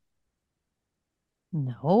bag?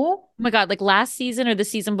 No. Oh my God, like last season or the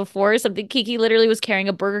season before or something, Kiki literally was carrying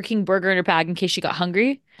a Burger King burger in her bag in case she got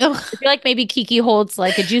hungry. Ugh. I feel like maybe Kiki holds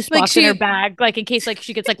like a juice box in her bag, like in case like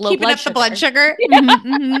she gets like low blood sugar. The blood sugar.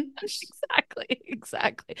 Yeah.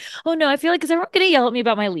 Exactly. Oh no, I feel like, is everyone gonna yell at me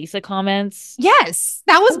about my Lisa comments? Yes,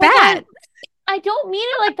 that was bad. God. I don't mean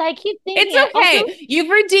it like that. I keep thinking it's okay. Also, you've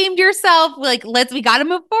redeemed yourself. Like, we got to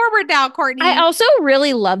move forward now, Courtney. I also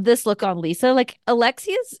really love this look on Lisa. Like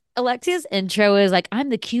Alexia's intro is like, I'm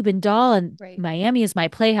the Cuban doll and Miami is my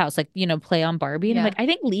playhouse. Like, play on Barbie. And I'm like, I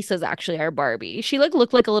think Lisa's actually our Barbie. She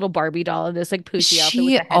looked like a little Barbie doll in this like poochy outfit.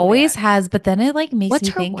 She always has, but then it like makes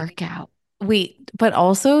me think. What's her workout? Wait, but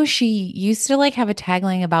also she used to like have a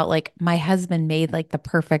tagline about like my husband made like the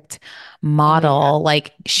perfect model. Oh, yeah.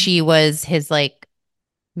 Like she was his like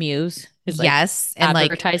muse. His, yes. Like, and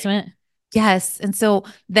advertisement. Like, yes. And so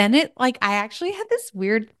then it like, I actually had this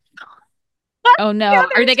weird. Oh no.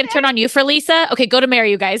 Are they going to turn on you for Lisa? Okay, go to Mary,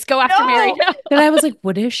 you guys. Go after Mary. Then I was like,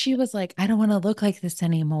 what if she was like, I don't want to look like this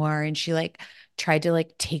anymore. And she like tried to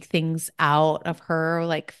like take things out of her,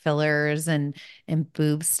 like fillers and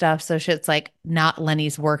boob stuff. So it's like not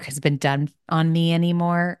Lenny's work has been done on me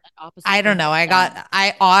anymore. I don't know.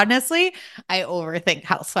 I honestly overthink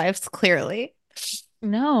Housewives clearly.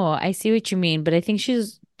 No, I see what you mean, but I think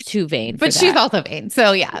she's too vain. But she's also vain.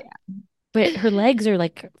 So yeah. But her legs are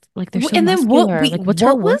like they're so and then muscular. What's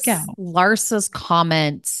her workout? Larsa's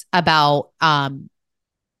comment about her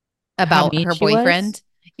boyfriend.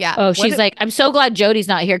 Yeah. Oh, she's like, I'm so glad Jody's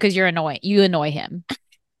not here because you're annoying. You annoy him.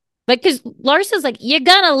 Like, because Larsa's like, you're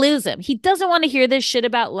gonna lose him. He doesn't want to hear this shit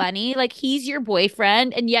about Lenny. Like, he's your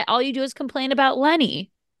boyfriend, and yet all you do is complain about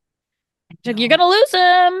Lenny. Like, you're gonna lose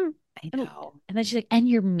him. I know. And then she's like, and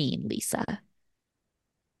you're mean, Lisa.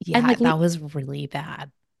 Yeah, and like, that was really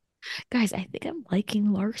bad. Guys, I think I'm liking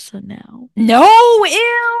Larsa now. No, ew.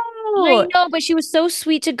 I know, but she was so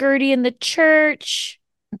sweet to Gertie in the church.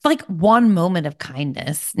 Like one moment of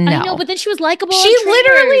kindness. No. I know, but then she was likable. She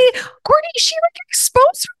literally, Courtney, she like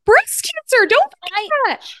exposed her breast cancer. Don't forget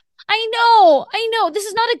that. I know. This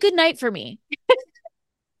is not a good night for me.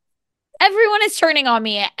 Everyone is turning on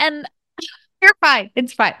me, and you're fine.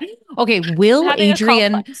 It's fine. Okay, will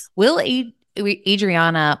Adriana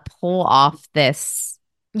pull off this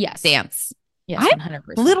dance? Yes, 100%.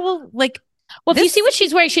 Little like. Well, if you see what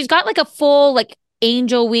she's wearing, she's got like a full like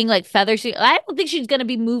angel wing like feather. I don't think she's gonna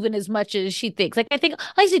be moving as much as she thinks. Like I think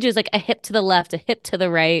all I used to do is like a hip to the left, a hip to the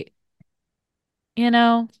right.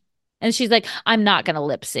 And she's like, I'm not gonna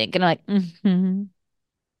lip sync, and I'm like,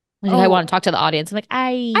 I want to talk to the audience. I'm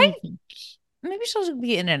like, maybe she'll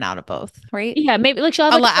be in and out of both, right? Yeah, maybe like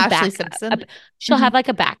she'll have like Ashley Simpson. She'll have like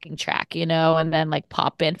a backing track, and then like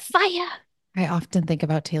pop in fire. I often think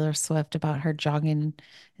about Taylor Swift, about her jogging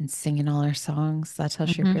and singing all her songs. That's how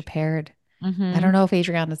she prepared. I don't know if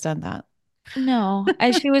Adriana's done that. No,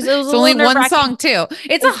 it was it's only one song too.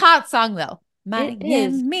 It's a hot song though.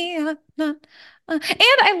 Miami, and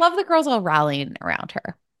I love the girls all rallying around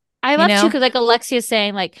her. I love too, because like Alexia's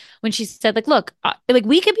saying, like when she said, like, look, like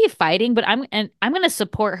we could be fighting, but I'm going to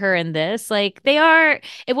support her in this. Like they are.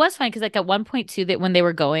 It was fun because like at one point too, that when they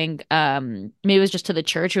were going, maybe it was just to the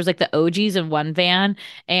church. It was like the OGs in one van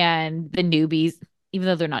and the newbies. even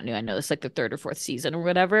though they're not new, I know it's like the third or fourth season or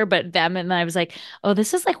whatever, but them, and I was like, oh,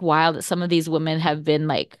 this is like wild that some of these women have been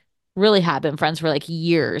like really have been friends for like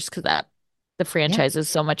years, because that the franchise is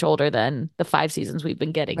so much older than the 5 seasons we've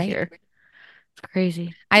been getting here. It's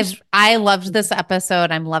crazy. I loved this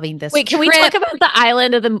episode. I'm loving this. Wait, can we talk about the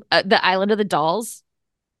island of the dolls?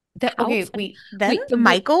 Okay, wait. Then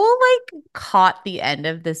Michael like caught the end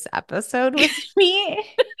of this episode with me.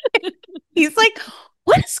 He's like,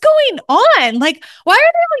 what is going on? Like, why are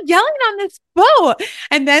they all yelling on this boat?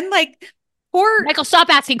 And then like poor Michael, stop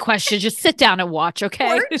asking questions. Just sit down and watch,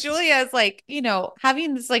 okay? Poor Julia is like,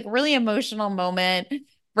 having this like really emotional moment,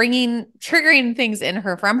 triggering things in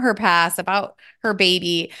her from her past about her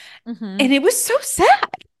baby. Mm-hmm. And it was so sad.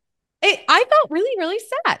 I felt really, really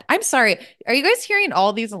sad. I'm sorry. Are you guys hearing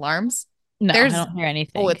all these alarms? No, I don't hear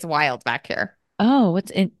anything. Oh, it's wild back here. Oh, what's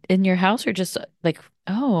in your house, or just like,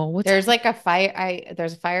 what's there's like a fire?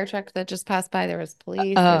 There's a fire truck that just passed by. There was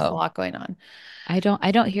police. There's a lot going on. I don't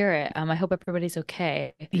hear it. I hope everybody's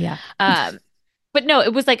okay. Yeah. But no,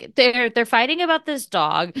 it was like they're fighting about this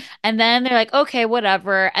dog, and then they're like, okay,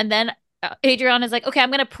 whatever, and then Adriana's like, okay,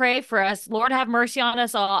 I'm gonna pray for us, Lord have mercy on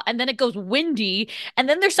us all, and then it goes windy, and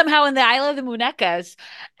then they're somehow in the Isle of the Munecas,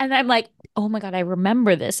 and I'm like, oh my God, I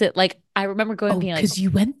remember this. I remember going and being like, because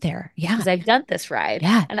you went there, yeah, because I've done this ride,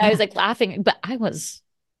 and I was like laughing, but I was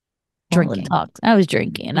drinking. I was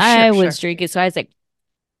drinking. I was drinking, so I was like,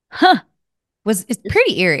 huh. It's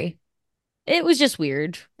pretty eerie. It was just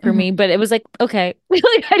weird for me, but it was like, okay.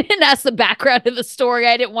 Like, I didn't ask the background of the story.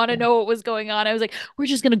 I didn't want to know what was going on. I was like, we're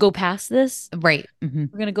just going to go past this. Right. Mm-hmm.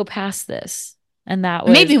 We're going to go past this. And that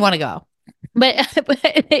made me want to go. But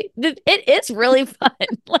it is really fun.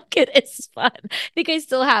 Like, it is fun. I think I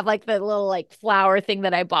still have like the little like flower thing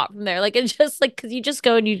that I bought from there. Like, it's just like, because you just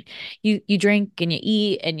go and you drink and you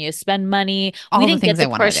eat and you spend money. All the things I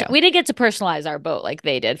want to do. We didn't get to personalize our boat like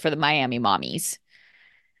they did for the Miami mommies.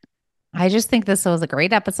 I just think this was a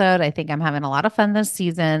great episode. I think I'm having a lot of fun this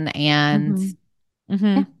season, and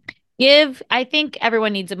I think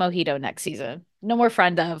everyone needs a mojito next season. No more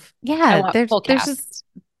friend of. Yeah, there's just.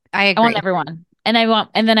 I agree. I want everyone, and I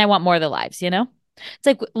want more of the lives. It's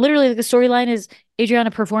like literally the storyline is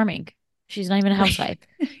Adriana performing. She's not even a housewife.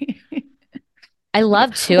 I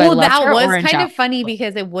love to. Well, that was kind of funny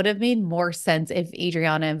because it would have made more sense if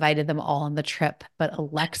Adriana invited them all on the trip, but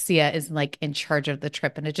Alexia is like in charge of the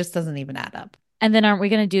trip, and it just doesn't even add up. And then aren't we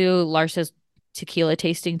going to do Larsa's tequila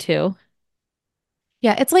tasting too?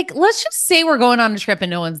 Yeah, it's like, let's just say we're going on a trip and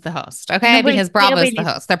no one's the host, okay? Because Bravo's the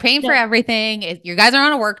host. They're paying for everything. You guys are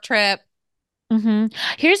on a work trip. Mm-hmm.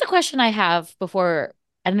 Here's a question I have before,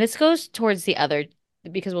 and this goes towards the other,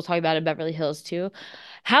 because we'll talk about it in Beverly Hills too.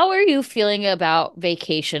 How are you feeling about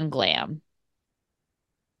vacation glam?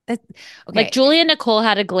 Okay. Like Julia Nicole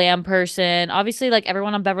had a glam person. Obviously, like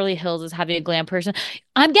everyone on Beverly Hills is having a glam person.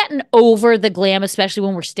 I'm getting over the glam, especially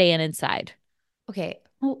when we're staying inside. Okay.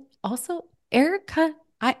 Well, also, Erica,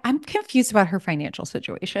 I'm confused about her financial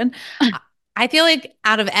situation. I feel like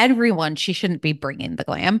out of everyone, she shouldn't be bringing the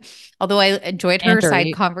glam, although I enjoyed her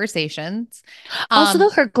side conversations. Also, though,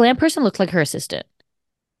 her glam person looked like her assistant.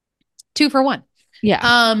 2 for 1.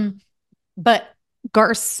 Yeah. But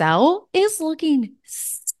Garcelle is looking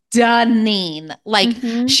stunning. Like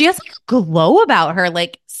she has like a glow about her.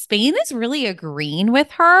 Like Spain is really agreeing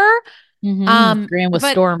with her. Agreeing with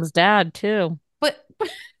Storm's dad too. But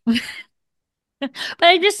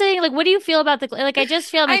I'm just saying, like, what do you feel about the like? I just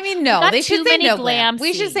feel like, I mean, no, they should say no glam.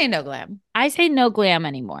 We should say no glam. I say no glam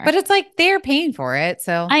anymore. But it's like they're paying for it,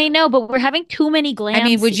 so I know. But we're having too many glam. I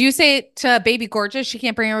mean, would you say to Baby Gorgeous she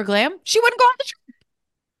can't bring her glam? She wouldn't go on the trip.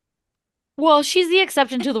 Well, she's the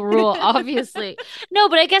exception to the rule, obviously. No,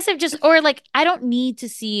 but I guess I don't need to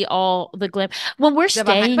see all the glam when we're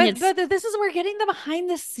staying. But this is we're getting the behind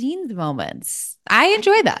the scenes moments. I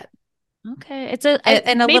enjoy that. Okay, it's a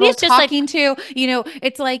little talking to,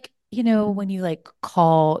 it's like, when you like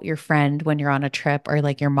call your friend when you're on a trip, or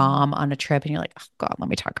like your mom on a trip, and you're like, oh God, let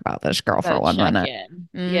me talk about this girl for 1 minute.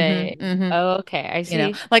 Yeah. Oh, okay, I see.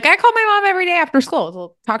 Like I call my mom every day after school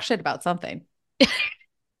to talk shit about something.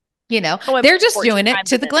 They're just doing it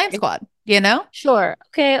to the glam squad, Sure.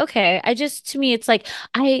 Okay. To me, it's like,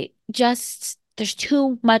 there's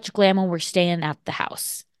too much glam when we're staying at the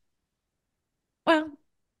house. Well,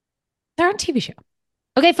 they're on TV show.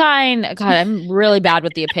 Okay, fine. God, I'm really bad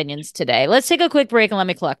with the opinions today. Let's take a quick break and let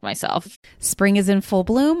me collect myself. Spring is in full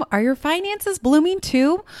bloom. Are your finances blooming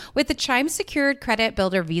too? With the Chime Secured Credit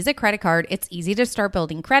Builder Visa credit card, it's easy to start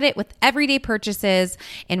building credit with everyday purchases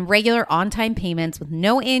and regular on-time payments with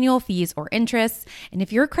no annual fees or interest. And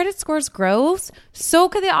if your credit scores grows, so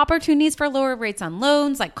could the opportunities for lower rates on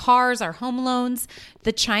loans like cars or home loans.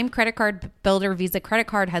 The Chime Credit Card Builder Visa credit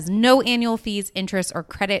card has no annual fees, interest, or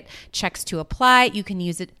credit checks to apply. You can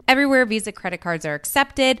use it everywhere Visa credit cards are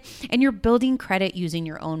accepted, and you're building credit using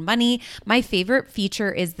your own money. My favorite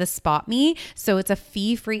feature is the Spot Me. So it's a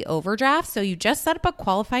fee-free overdraft. So you just set up a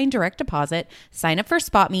qualifying direct deposit, sign up for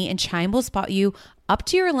Spot Me, and Chime will spot you up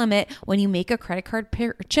to your limit when you make a credit card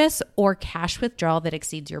purchase or cash withdrawal that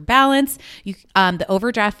exceeds your balance. The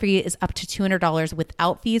overdraft fee is up to $200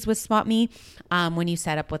 without fees with Spot Me when you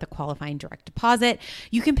set up with a qualifying direct deposit.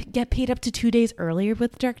 You can get paid up to 2 days earlier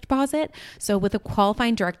with direct deposit. So with a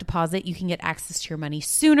qualifying direct deposit, you can get access to your money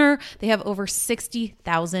sooner. They have over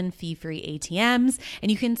 60,000 fee-free ATMs, and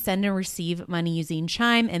you can send and receive money using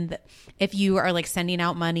Chime. And if you are like sending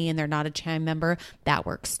out money and they're not a Chime member, that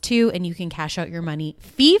works too. And you can cash out your money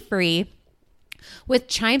fee-free. With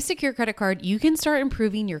Chime Secure Credit Card, you can start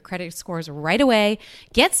improving your credit scores right away.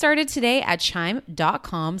 Get started today at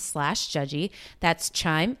chime.com/judgy. That's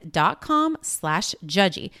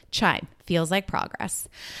chime.com/judgy. Chime feels like progress.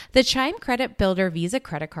 The Chime Credit Builder Visa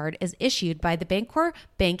credit card is issued by the Bancorp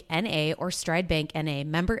Bank N.A. or Stride Bank N.A.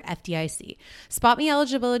 member FDIC. Spot Me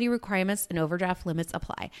eligibility requirements and overdraft limits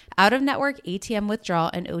apply. Out-of-network ATM withdrawal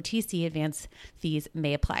and OTC advance fees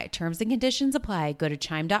may apply. Terms and conditions apply. Go to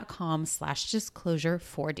chime.com/disclosure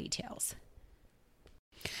for details.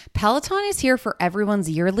 Peloton is here for everyone's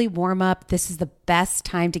yearly warm-up. This is the best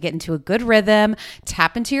time to get into a good rhythm,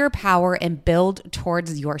 tap into your power, and build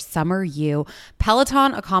towards your summer you.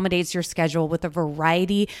 Peloton accommodates your schedule with a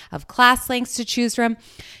variety of class lengths to choose from.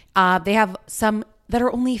 They have some that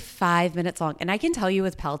are only 5 minutes long. And I can tell you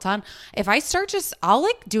with Peloton, if I start I'll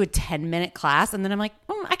like do a 10-minute class and then I'm like,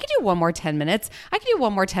 I could do one more 10 minutes. I could do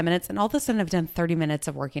one more 10 minutes. And all of a sudden I've done 30 minutes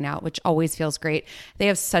of working out, which always feels great. They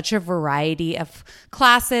have such a variety of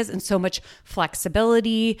classes and so much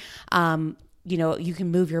flexibility. You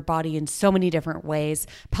can move your body in so many different ways.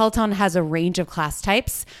 Peloton has a range of class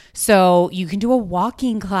types. So you can do a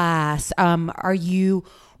walking class. Are you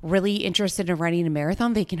really interested in running a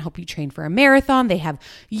marathon? They can help you train for a marathon. They have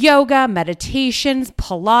yoga, meditations,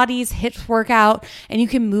 Pilates, HIIT workout, and you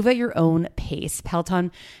can move at your own pace.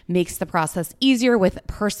 Peloton makes the process easier with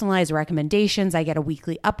personalized recommendations. I get a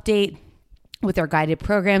weekly update with their guided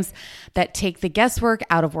programs that take the guesswork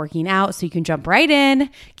out of working out so you can jump right in,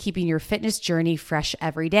 keeping your fitness journey fresh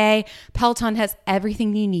every day. Peloton has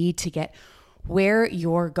everything you need to get where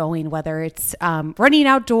you're going, whether it's running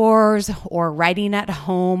outdoors or riding at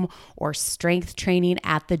home or strength training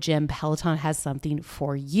at the gym. Peloton has something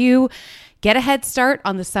for you. Get a head start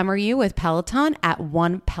on the summer you with Peloton at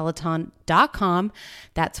onepeloton.com.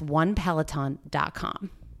 That's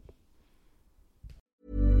onepeloton.com.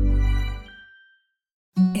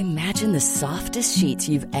 Imagine the softest sheets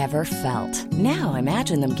you've ever felt. Now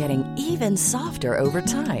imagine them getting even softer over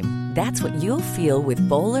time. That's what you'll feel with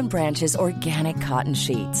Boll & Branch's organic cotton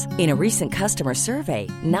sheets. In a recent customer survey,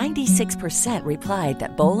 96% replied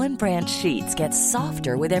that Boll & Branch sheets get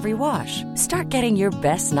softer with every wash. Start getting your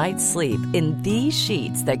best night's sleep in these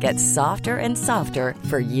sheets that get softer and softer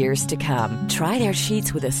for years to come. Try their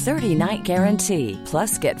sheets with a 30-night guarantee.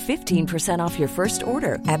 Plus, get 15% off your first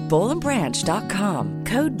order at bollandbranch.com.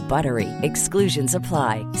 Code BUTTERY. Exclusions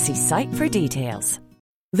apply. See site for details.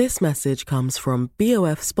 This message comes from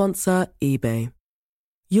BOF sponsor eBay.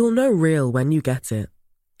 You'll know real when you get it.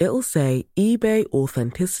 It'll say eBay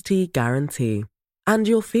Authenticity Guarantee. And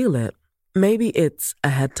you'll feel it. Maybe it's a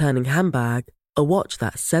head-turning handbag, a watch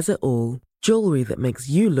that says it all, jewelry that makes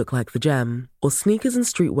you look like the gem, or sneakers and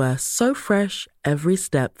streetwear so fresh every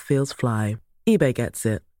step feels fly. eBay gets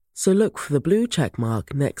it. So look for the blue check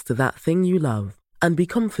mark next to that thing you love. And be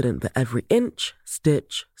confident that every inch,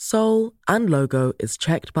 stitch, sole, and logo is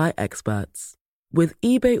checked by experts. With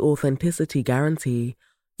eBay Authenticity Guarantee,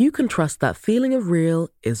 you can trust that feeling of real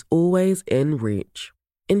is always in reach.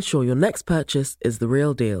 Ensure your next purchase is the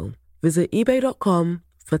real deal. Visit ebay.com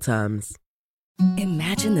for terms.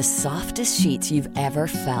 Imagine the softest sheets you've ever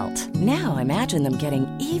felt. Now imagine them getting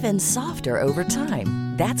even softer over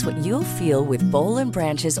time. That's what you'll feel with Bowl and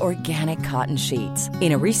Branch's organic cotton sheets.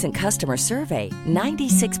 In a recent customer survey,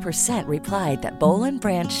 96% replied that Bowl and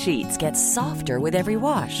Branch sheets get softer with every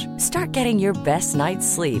wash. Start getting your best night's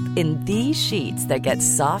sleep in these sheets that get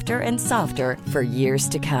softer and softer for years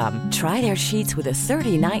to come. Try their sheets with a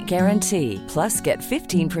 30-night guarantee. Plus, get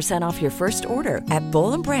 15% off your first order at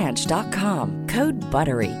bowlandbranch.com. Code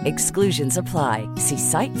BUTTERY. Exclusions apply. See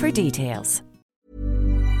site for details.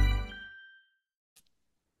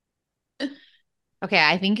 Okay,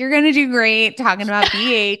 I think you're going to do great talking about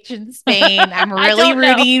BH in Spain. I'm really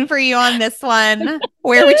rooting for you on this one.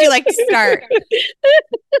 Where would you like to start? I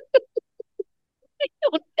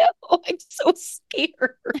don't know. I'm so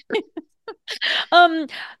scared.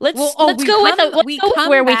 Let's go with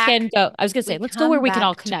where we can go. I was gonna say, let's go where we can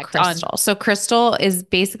all connect on. So Crystal is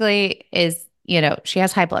basically she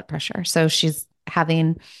has high blood pressure, so she's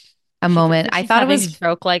having a moment. I thought it was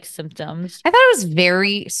stroke-like symptoms. I thought it was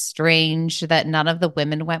very strange that none of the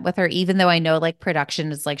women went with her, even though I know like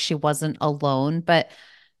production is like she wasn't alone. But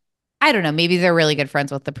I don't know. Maybe they're really good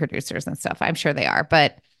friends with the producers and stuff. I'm sure they are.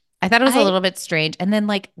 But I thought it was a little bit strange. And then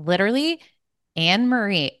like literally Anne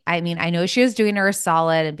Marie, I mean, I know she was doing her a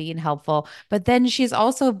solid and being helpful, but then she's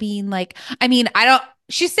also being like,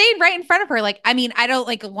 she's saying right in front of her, like, I don't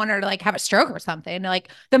like want her to like have a stroke or something.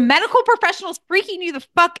 Like the medical professional's freaking you the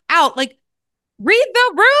fuck out. Like, read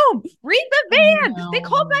the room, read the van. They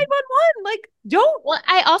called 911. Like, don't. Well,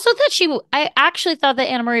 I actually thought that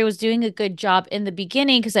Anna Marie was doing a good job in the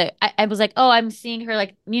beginning because I was like, oh, I'm seeing her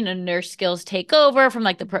like, nurse skills take over from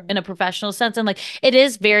like in a professional sense. And like, it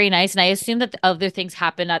is very nice. And I assume that the other things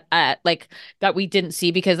happen at like that we didn't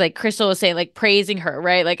see because like Crystal was saying, like praising her,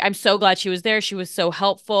 right? Like, I'm so glad she was there. She was so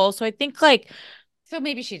helpful. So I think like, so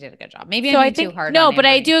maybe she did a good job. Maybe I'm being too hard. No, but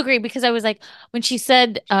I do agree because I was like, when she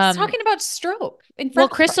said, she's talking about stroke.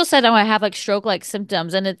 Crystal said, "Oh, I have like stroke-like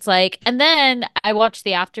symptoms," and it's like, and then I watched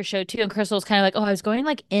the after show too, and Crystal's kind of like, "Oh, I was going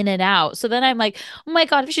like in and out." So then I'm like, "Oh my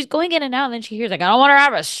god, if she's going in and out," and then she hears like, "I don't want her to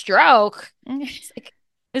have a stroke." Anna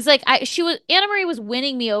Marie was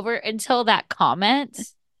winning me over until that comment.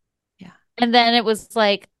 Yeah, and then it was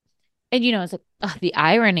like, and it's like the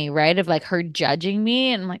irony, right, of like her judging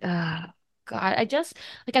me, and I'm like, oh. God, I just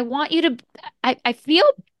like I want you to. I feel.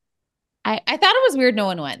 I thought it was weird. No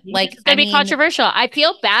one went. Like, it's gonna be controversial. I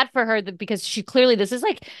feel bad for her because she clearly this is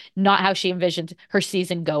like not how she envisioned her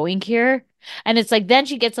season going here. And it's like then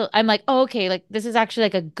she gets. I'm like, oh, okay, like this is actually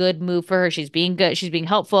like a good move for her. She's being good. She's being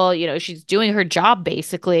helpful. She's doing her job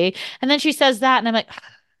basically. And then she says that, and I'm like,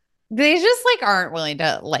 they just like aren't willing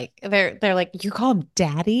to like. They're like, you call him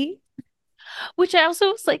daddy. Which I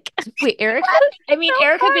also was like, wait, Erica?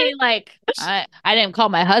 Erica being like, I didn't call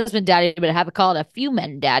my husband daddy, but I have called a few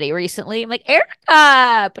men daddy recently. I'm like,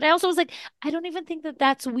 Erica. But I also was like, I don't even think that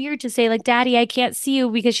that's weird to say, like, daddy, I can't see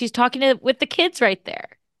you because she's talking with the kids right there.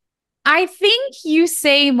 I think you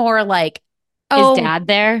say more like, oh, is dad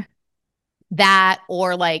there? That,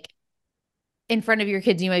 or like in front of your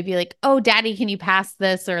kids, you might be like, oh, daddy, can you pass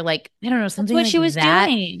this? Or like, I don't know, something that's what like she was that.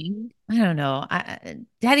 doing. I don't know.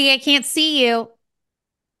 Daddy, I can't see you.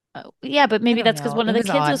 Yeah, but maybe that's because one of the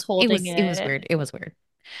kids was holding it. It was weird. It was weird.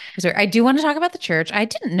 I do want to talk about the church. I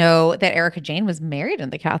didn't know that Erica Jane was married in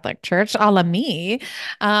the Catholic Church, a la me.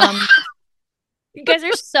 You guys are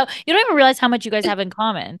you don't even realize how much you guys have in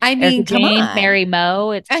common. I mean, Erica Jane, Mary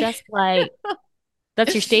Mo. It's just like,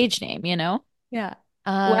 that's your stage name, Yeah.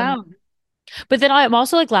 Wow. But then I'm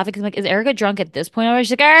also like laughing because I'm like, is Erica drunk at this point?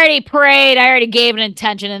 She's like, I already prayed. I already gave an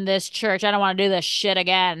intention in this church. I don't want to do this shit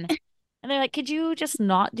again. And they're like, could you just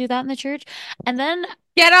not do that in the church? And then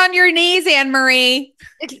get on your knees, Anne Marie.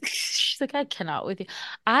 She's like, I cannot with you.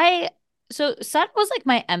 So Sutton was like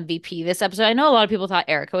my MVP this episode. I know a lot of people thought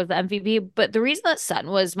Erica was the MVP, but the reason that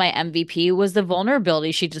Sutton was my MVP was the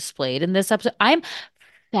vulnerability she displayed in this episode. I'm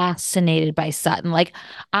fascinated by Sutton. Like,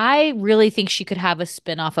 I really think she could have a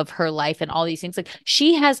spinoff of her life and all these things. Like,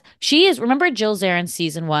 she is, remember Jill Zarin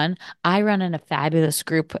season 1? I run in a fabulous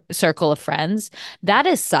circle of friends. That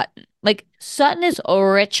is Sutton. Like, Sutton is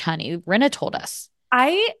rich, honey. Rinna told us.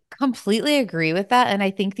 I completely agree with that. And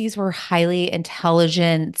I think these were highly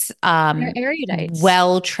intelligent,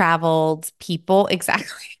 well-traveled people.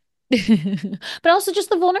 Exactly. But also just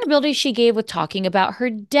the vulnerability she gave with talking about her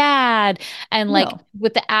dad and like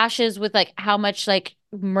with the ashes, with like how much like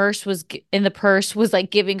Merce was in the purse was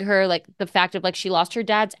like giving her like the fact of like she lost her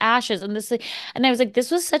dad's ashes and this, and I was like,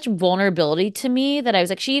 this was such vulnerability to me that I was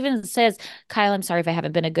like, she even says, Kyle, I'm sorry if I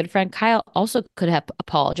haven't been a good friend. Kyle also could have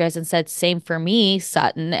apologized and said, same for me,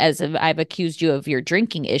 Sutton, as I've accused you of your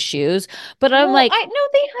drinking issues. But I'm like, no,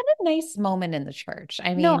 they had a nice moment in the church.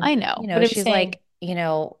 I mean, no, I know, but she's like,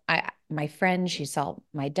 my friend, she saw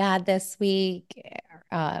my dad this week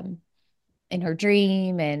in her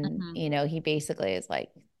dream. And, he basically is like,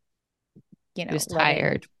 He was letting,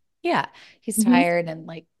 tired. yeah, he's Mhm. tired. And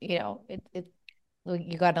like,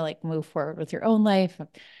 you got to like move forward with your own life.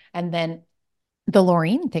 And then the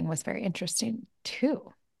Lorraine thing was very interesting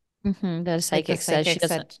too. The Like the psychic says she psychic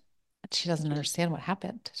doesn't. said she doesn't understand what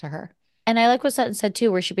happened to her. And I like what Sutton said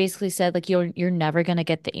too, where she basically said, like, you're never gonna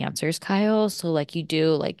get the answers, Kyle. So like you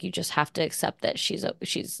just have to accept that she's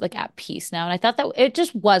like at peace now. And I thought that it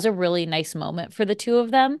just was a really nice moment for the two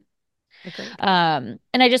of them. Agreed. And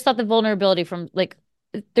I just thought the vulnerability from like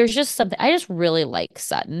there's just something I just really like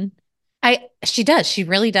Sutton. She does. She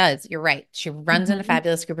really does. You're right. She runs in a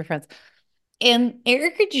fabulous group of friends. And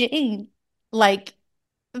Erica Jane, like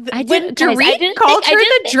when Dorit called her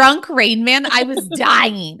the drunk Rain Man, I was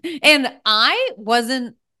dying. And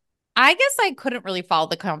I guess I couldn't really follow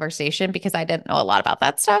the conversation because I didn't know a lot about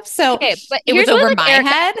that stuff. So but it was over my Erica,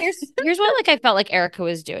 head. Here's what like I felt like Erica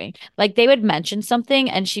was doing. Like they would mention something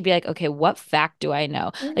and she'd be like, okay, what fact do I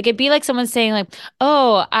know? Like it'd be like someone saying like,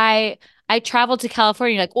 oh, I traveled to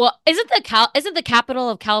California. You're like, well, isn't the capital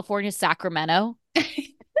of California Sacramento?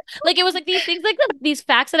 Like it was like these things, like these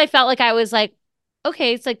facts that I felt like I was like,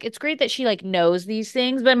 okay, it's like it's great that she like knows these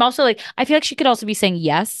things, but I'm also like, I feel like she could also be saying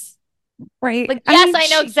yes. Right. Like, yes, I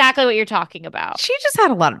know exactly what you're talking about. She just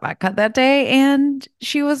had a lot of vodka that day and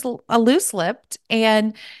she was a loose lipped.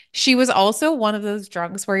 And she was also one of those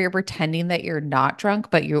drunks where you're pretending that you're not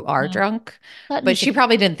drunk, but you are drunk. But she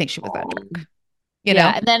probably didn't think she was that drunk. You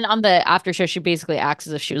know? And then on the after show, she basically acts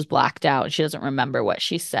as if she was blacked out and she doesn't remember what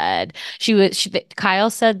she said.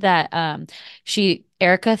 Kyle said that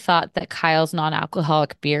Erica thought that Kyle's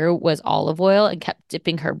non-alcoholic beer was olive oil and kept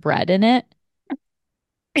dipping her bread in it.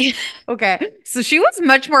 Okay. So she was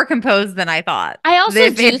much more composed than I thought. I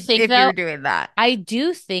also do think, if though, you're doing that. I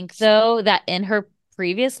do think, though, that in her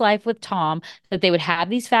previous life with Tom, that they would have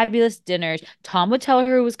these fabulous dinners. Tom would tell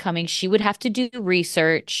her who was coming. She would have to do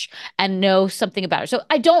research and know something about her. So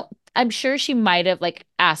I'm sure she might have like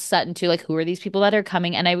asked Sutton to like, who are these people that are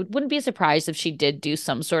coming? And I wouldn't be surprised if she did do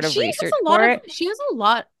some sort of research for it. She has a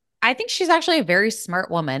lot. I think she's actually a very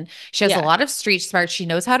smart woman. She has a lot of street smarts. She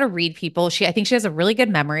knows how to read people. I think she has a really good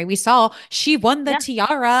memory. We saw she won the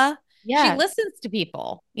tiara. Yeah. She listens to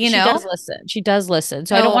people, She does listen. She does listen.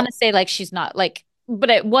 So I don't want to say like she's not like,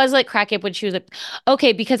 but it was like crack up when she was like,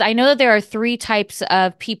 okay, because I know that there are 3 types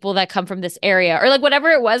of people that come from this area or like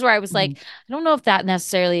whatever it was where I was like, I don't know if that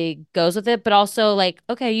necessarily goes with it, but also like,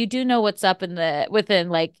 okay, you do know what's up within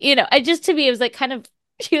like, I just to me, it was like kind of,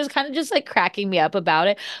 she was kind of just like cracking me up about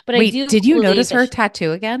it. But wait, did you notice her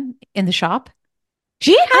tattoo again in the shop?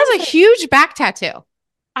 She has a huge back tattoo.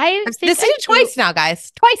 This is twice now,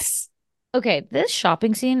 guys. Twice. Okay, this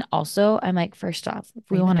shopping scene also, I'm like, first off, if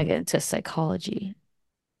we want to get into psychology,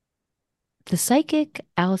 the psychic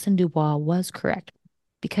Alison Dubois was correct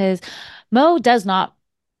because Mo does not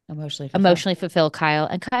emotionally fulfill Kyle,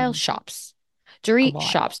 and Kyle shops. Dorit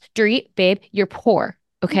shops. Dorit, babe, you're poor.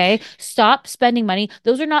 Okay. Stop spending money.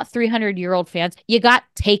 Those are not 300-year-old fans. You got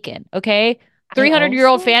taken. Okay.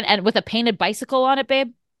 300-year-old fan and with a painted bicycle on it,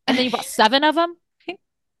 babe. And then you bought 7 of them.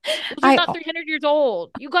 Those are not 300 years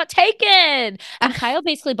old. You got taken. And Kyle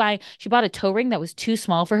basically she bought a toe ring that was too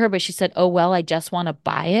small for her, but she said, oh, well, I just want to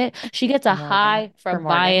buy it. She gets a high from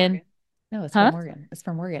buying. No, it's for Morgan. It's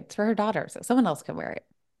for Morgan. It's for her daughter. So someone else can wear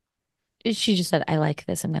it. She just said, I like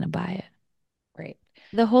this. I'm going to buy it. Right.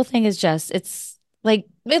 The whole thing is it's like.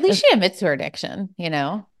 At least she admits to her addiction,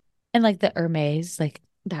 And like the Hermes, like,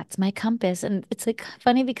 that's my compass. And it's like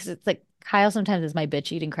funny because it's like, Kyle sometimes is my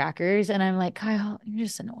bitch eating crackers. And I'm like, Kyle, you're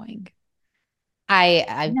just annoying.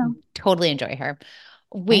 I totally enjoy her.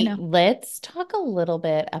 Wait, let's talk a little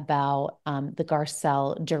bit about the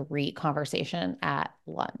Garcelle Dorit conversation at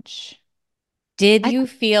lunch. Did you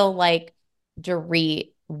feel like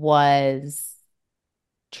Dorit was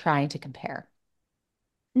trying to compare?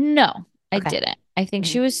 No, I didn't. I think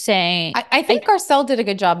she was saying. I think Garcelle did a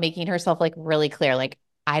good job making herself like really clear. Like,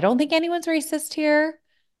 I don't think anyone's racist here.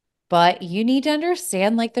 But you need to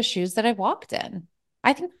understand like the shoes that I've walked in.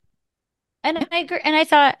 I think. And I agree. And I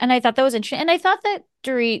thought that was interesting. And I thought that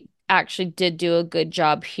Dorit actually did do a good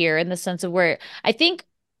job here in the sense of where I think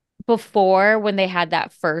before when they had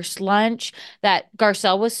that first lunch that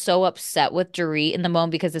Garcelle was so upset with Dorit in the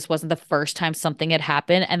moment because this wasn't the first time something had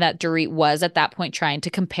happened and that Dorit was at that point trying to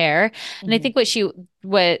compare. And I think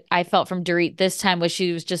what I felt from Dorit this time was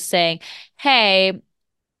she was just saying, hey,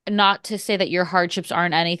 not to say that your hardships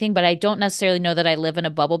aren't anything, but I don't necessarily know that I live in a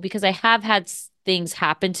bubble because I have had things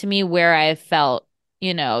happen to me where I felt,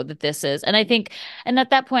 that this is. And I think, and at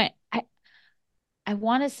that point, I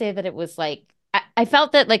want to say that it was like I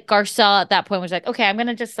felt that like Garcelle at that point was like, okay, I'm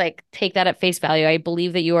gonna just like take that at face value. I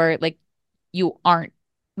believe that you are like you aren't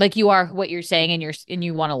like you are what you're saying and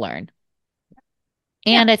you want to learn.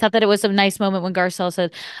 And I thought that it was a nice moment when Garcelle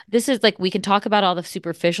said, this is like, we can talk about all the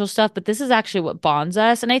superficial stuff, but this is actually what bonds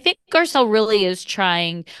us. And I think Garcelle really is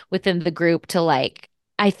trying within the group to like,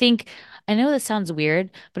 I know this sounds weird,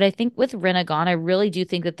 but I think with Rinna gone, I really do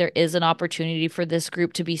think that there is an opportunity for this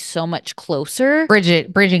group to be so much closer.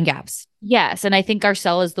 Bridging gaps. Yes. And I think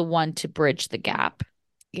Garcelle is the one to bridge the gap.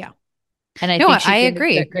 Yeah. And I think I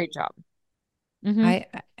agree. A great job.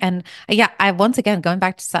 I once again going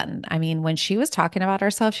back to Sutton. I mean, when she was talking about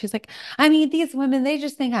herself, she's like, I mean, these women, they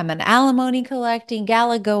just think I'm an alimony collecting,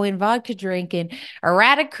 gala going, vodka drinking,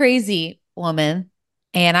 erratic, crazy woman.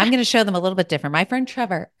 And I'm going to show them a little bit different. My friend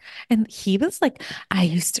Trevor, and he was like, I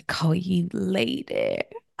used to call you lady.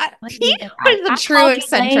 He was the true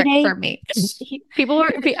eccentric for me.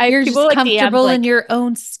 You're just like comfortable in your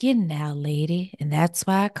own skin now, lady. And that's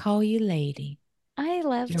why I call you lady. I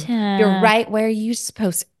loved him. You're right where you're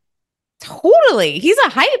supposed to. Totally. He's a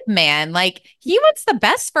hype man. Like, he wants the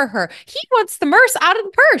best for her. He wants the Merce out of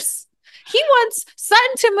the purse. He wants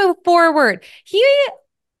Sutton to move forward. It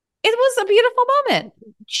was a beautiful moment.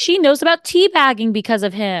 She knows about teabagging because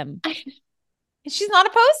of him. She's not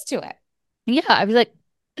opposed to it. Yeah. I was like,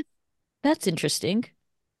 that's interesting.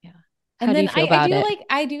 Yeah. How do you feel about it?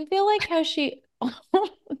 I do feel like how she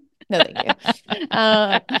no, thank you.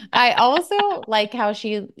 I also like how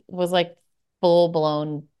she was like full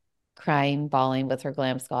blown crying, bawling with her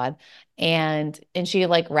glam squad. And she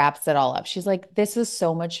like wraps it all up. She's like, this is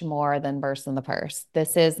so much more than Burst in the Purse.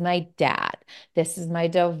 This is my dad. This is my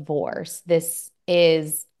divorce.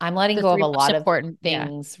 I'm letting go of a lot of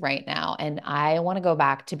things right now. And I want to go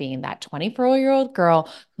back to being that 24-year-old girl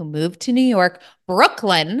who moved to New York,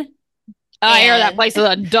 Brooklyn. I hear that place is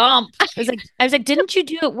a dump. I was like, didn't you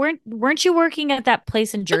do it? Weren't you working at that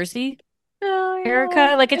place in Jersey? No,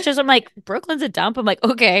 Erica? Like, it's just, I'm like, Brooklyn's a dump. I'm like,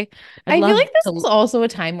 okay. I feel like this was also a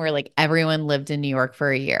time where like everyone lived in New York for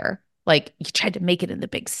a year. Like, you tried to make it in the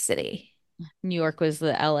big city. New York was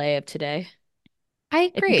the LA of today.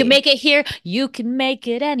 I agree. If you can make it here, you can make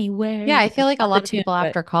it anywhere. Yeah, I feel like a lot of people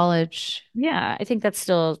after college. Yeah, I think that's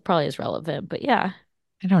still probably as relevant. But yeah.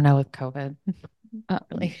 I don't know with COVID.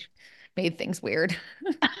 Really made things weird.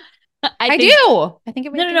 I think it no.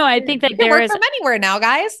 I think that you can work from anywhere now,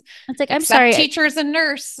 guys. It's like, I'm sorry, teachers and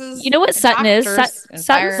nurses. You know what Sutton is?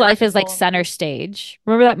 Sutton's life is like center stage.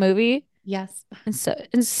 Remember that movie? Yes. And Sutton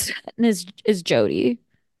is Jody,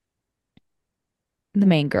 the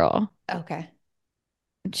main girl. Okay.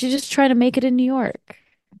 She's just trying to make it in New York.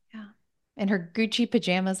 Yeah. In her Gucci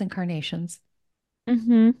pajamas and carnations.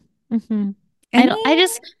 Mm-hmm. Mm-hmm.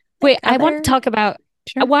 I want to talk about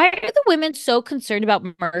why are the women so concerned about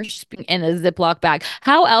Merce being in a Ziploc bag?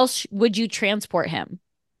 How else would you transport him?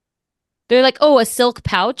 They're like, oh, a silk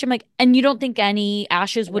pouch. I'm like, and you don't think any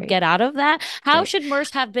ashes would get out of that? How should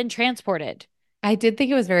Merce have been transported? I did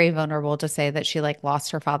think it was very vulnerable to say that she like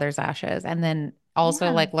lost her father's ashes. And then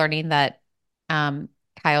also like learning that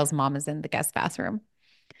Kyle's mom is in the guest bathroom.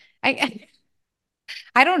 I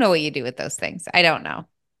don't know what you do with those things. I don't know.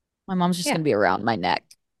 My mom's just going to be around my neck.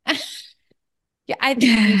 Yeah, I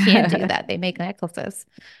think you can't do that. They make necklaces.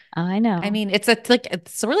 I know. I mean, it's a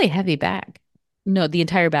really heavy bag. No, the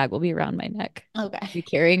entire bag will be around my neck. Okay. I'll be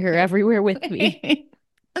carrying her everywhere with me.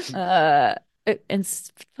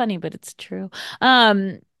 It's funny, but it's true.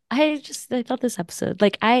 I thought this episode,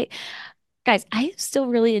 like I'm still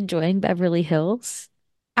really enjoying Beverly Hills.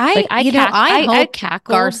 I hope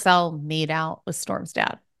Garcelle made out with Storm's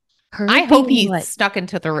dad. I hope he snuck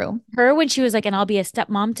into the room. Her when she was like, and I'll be a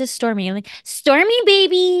stepmom to Stormy. I'm like, Stormy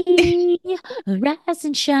baby, rise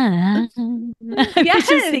and shine. Yes.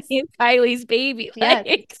 Just thinking Kylie's baby. Yes.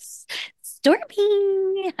 Like,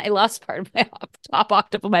 Stormy. I lost part of my top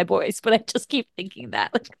octave of my voice, but I just keep thinking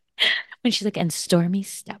that. Like, when she's like, and Stormy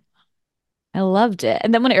stepmom. I loved it.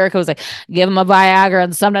 And then when Erica was like, give him a Viagra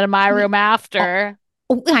and something in my room after.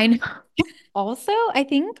 Oh, I know. Also, I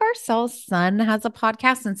think Garcelle's son has a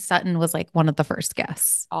podcast, and Sutton was like one of the first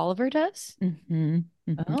guests. Oliver does? Mm-hmm.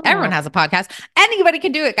 Mm-hmm. Oh. Everyone has a podcast. Anybody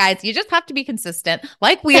can do it, guys. You just have to be consistent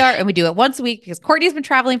like we are. And we do it once a week because Courtney's been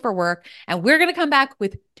traveling for work. And we're going to come back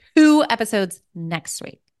with 2 episodes next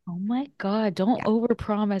week. Oh my God. Don't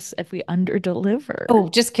overpromise if we underdeliver. Oh,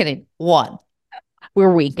 just kidding. 1.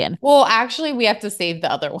 We're weakened. Well, actually, we have to save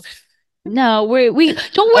the other one. No, we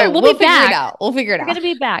don't worry. We'll be back. We'll figure it out. We're going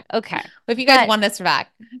to be back. Okay. If you guys want us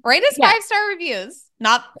back, write us 5-star reviews.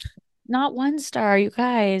 Not Not 1 star, you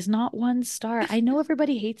guys. Not 1 star. I know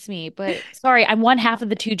everybody hates me, but sorry, I'm one half of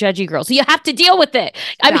the two judgy girls. So you have to deal with it.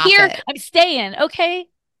 I'm Stop here. it. I'm staying. Okay.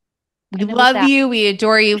 We love you. We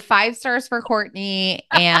adore you. 5 stars for Courtney.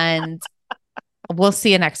 And we'll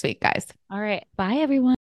see you next week, guys. All right. Bye,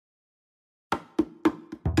 everyone.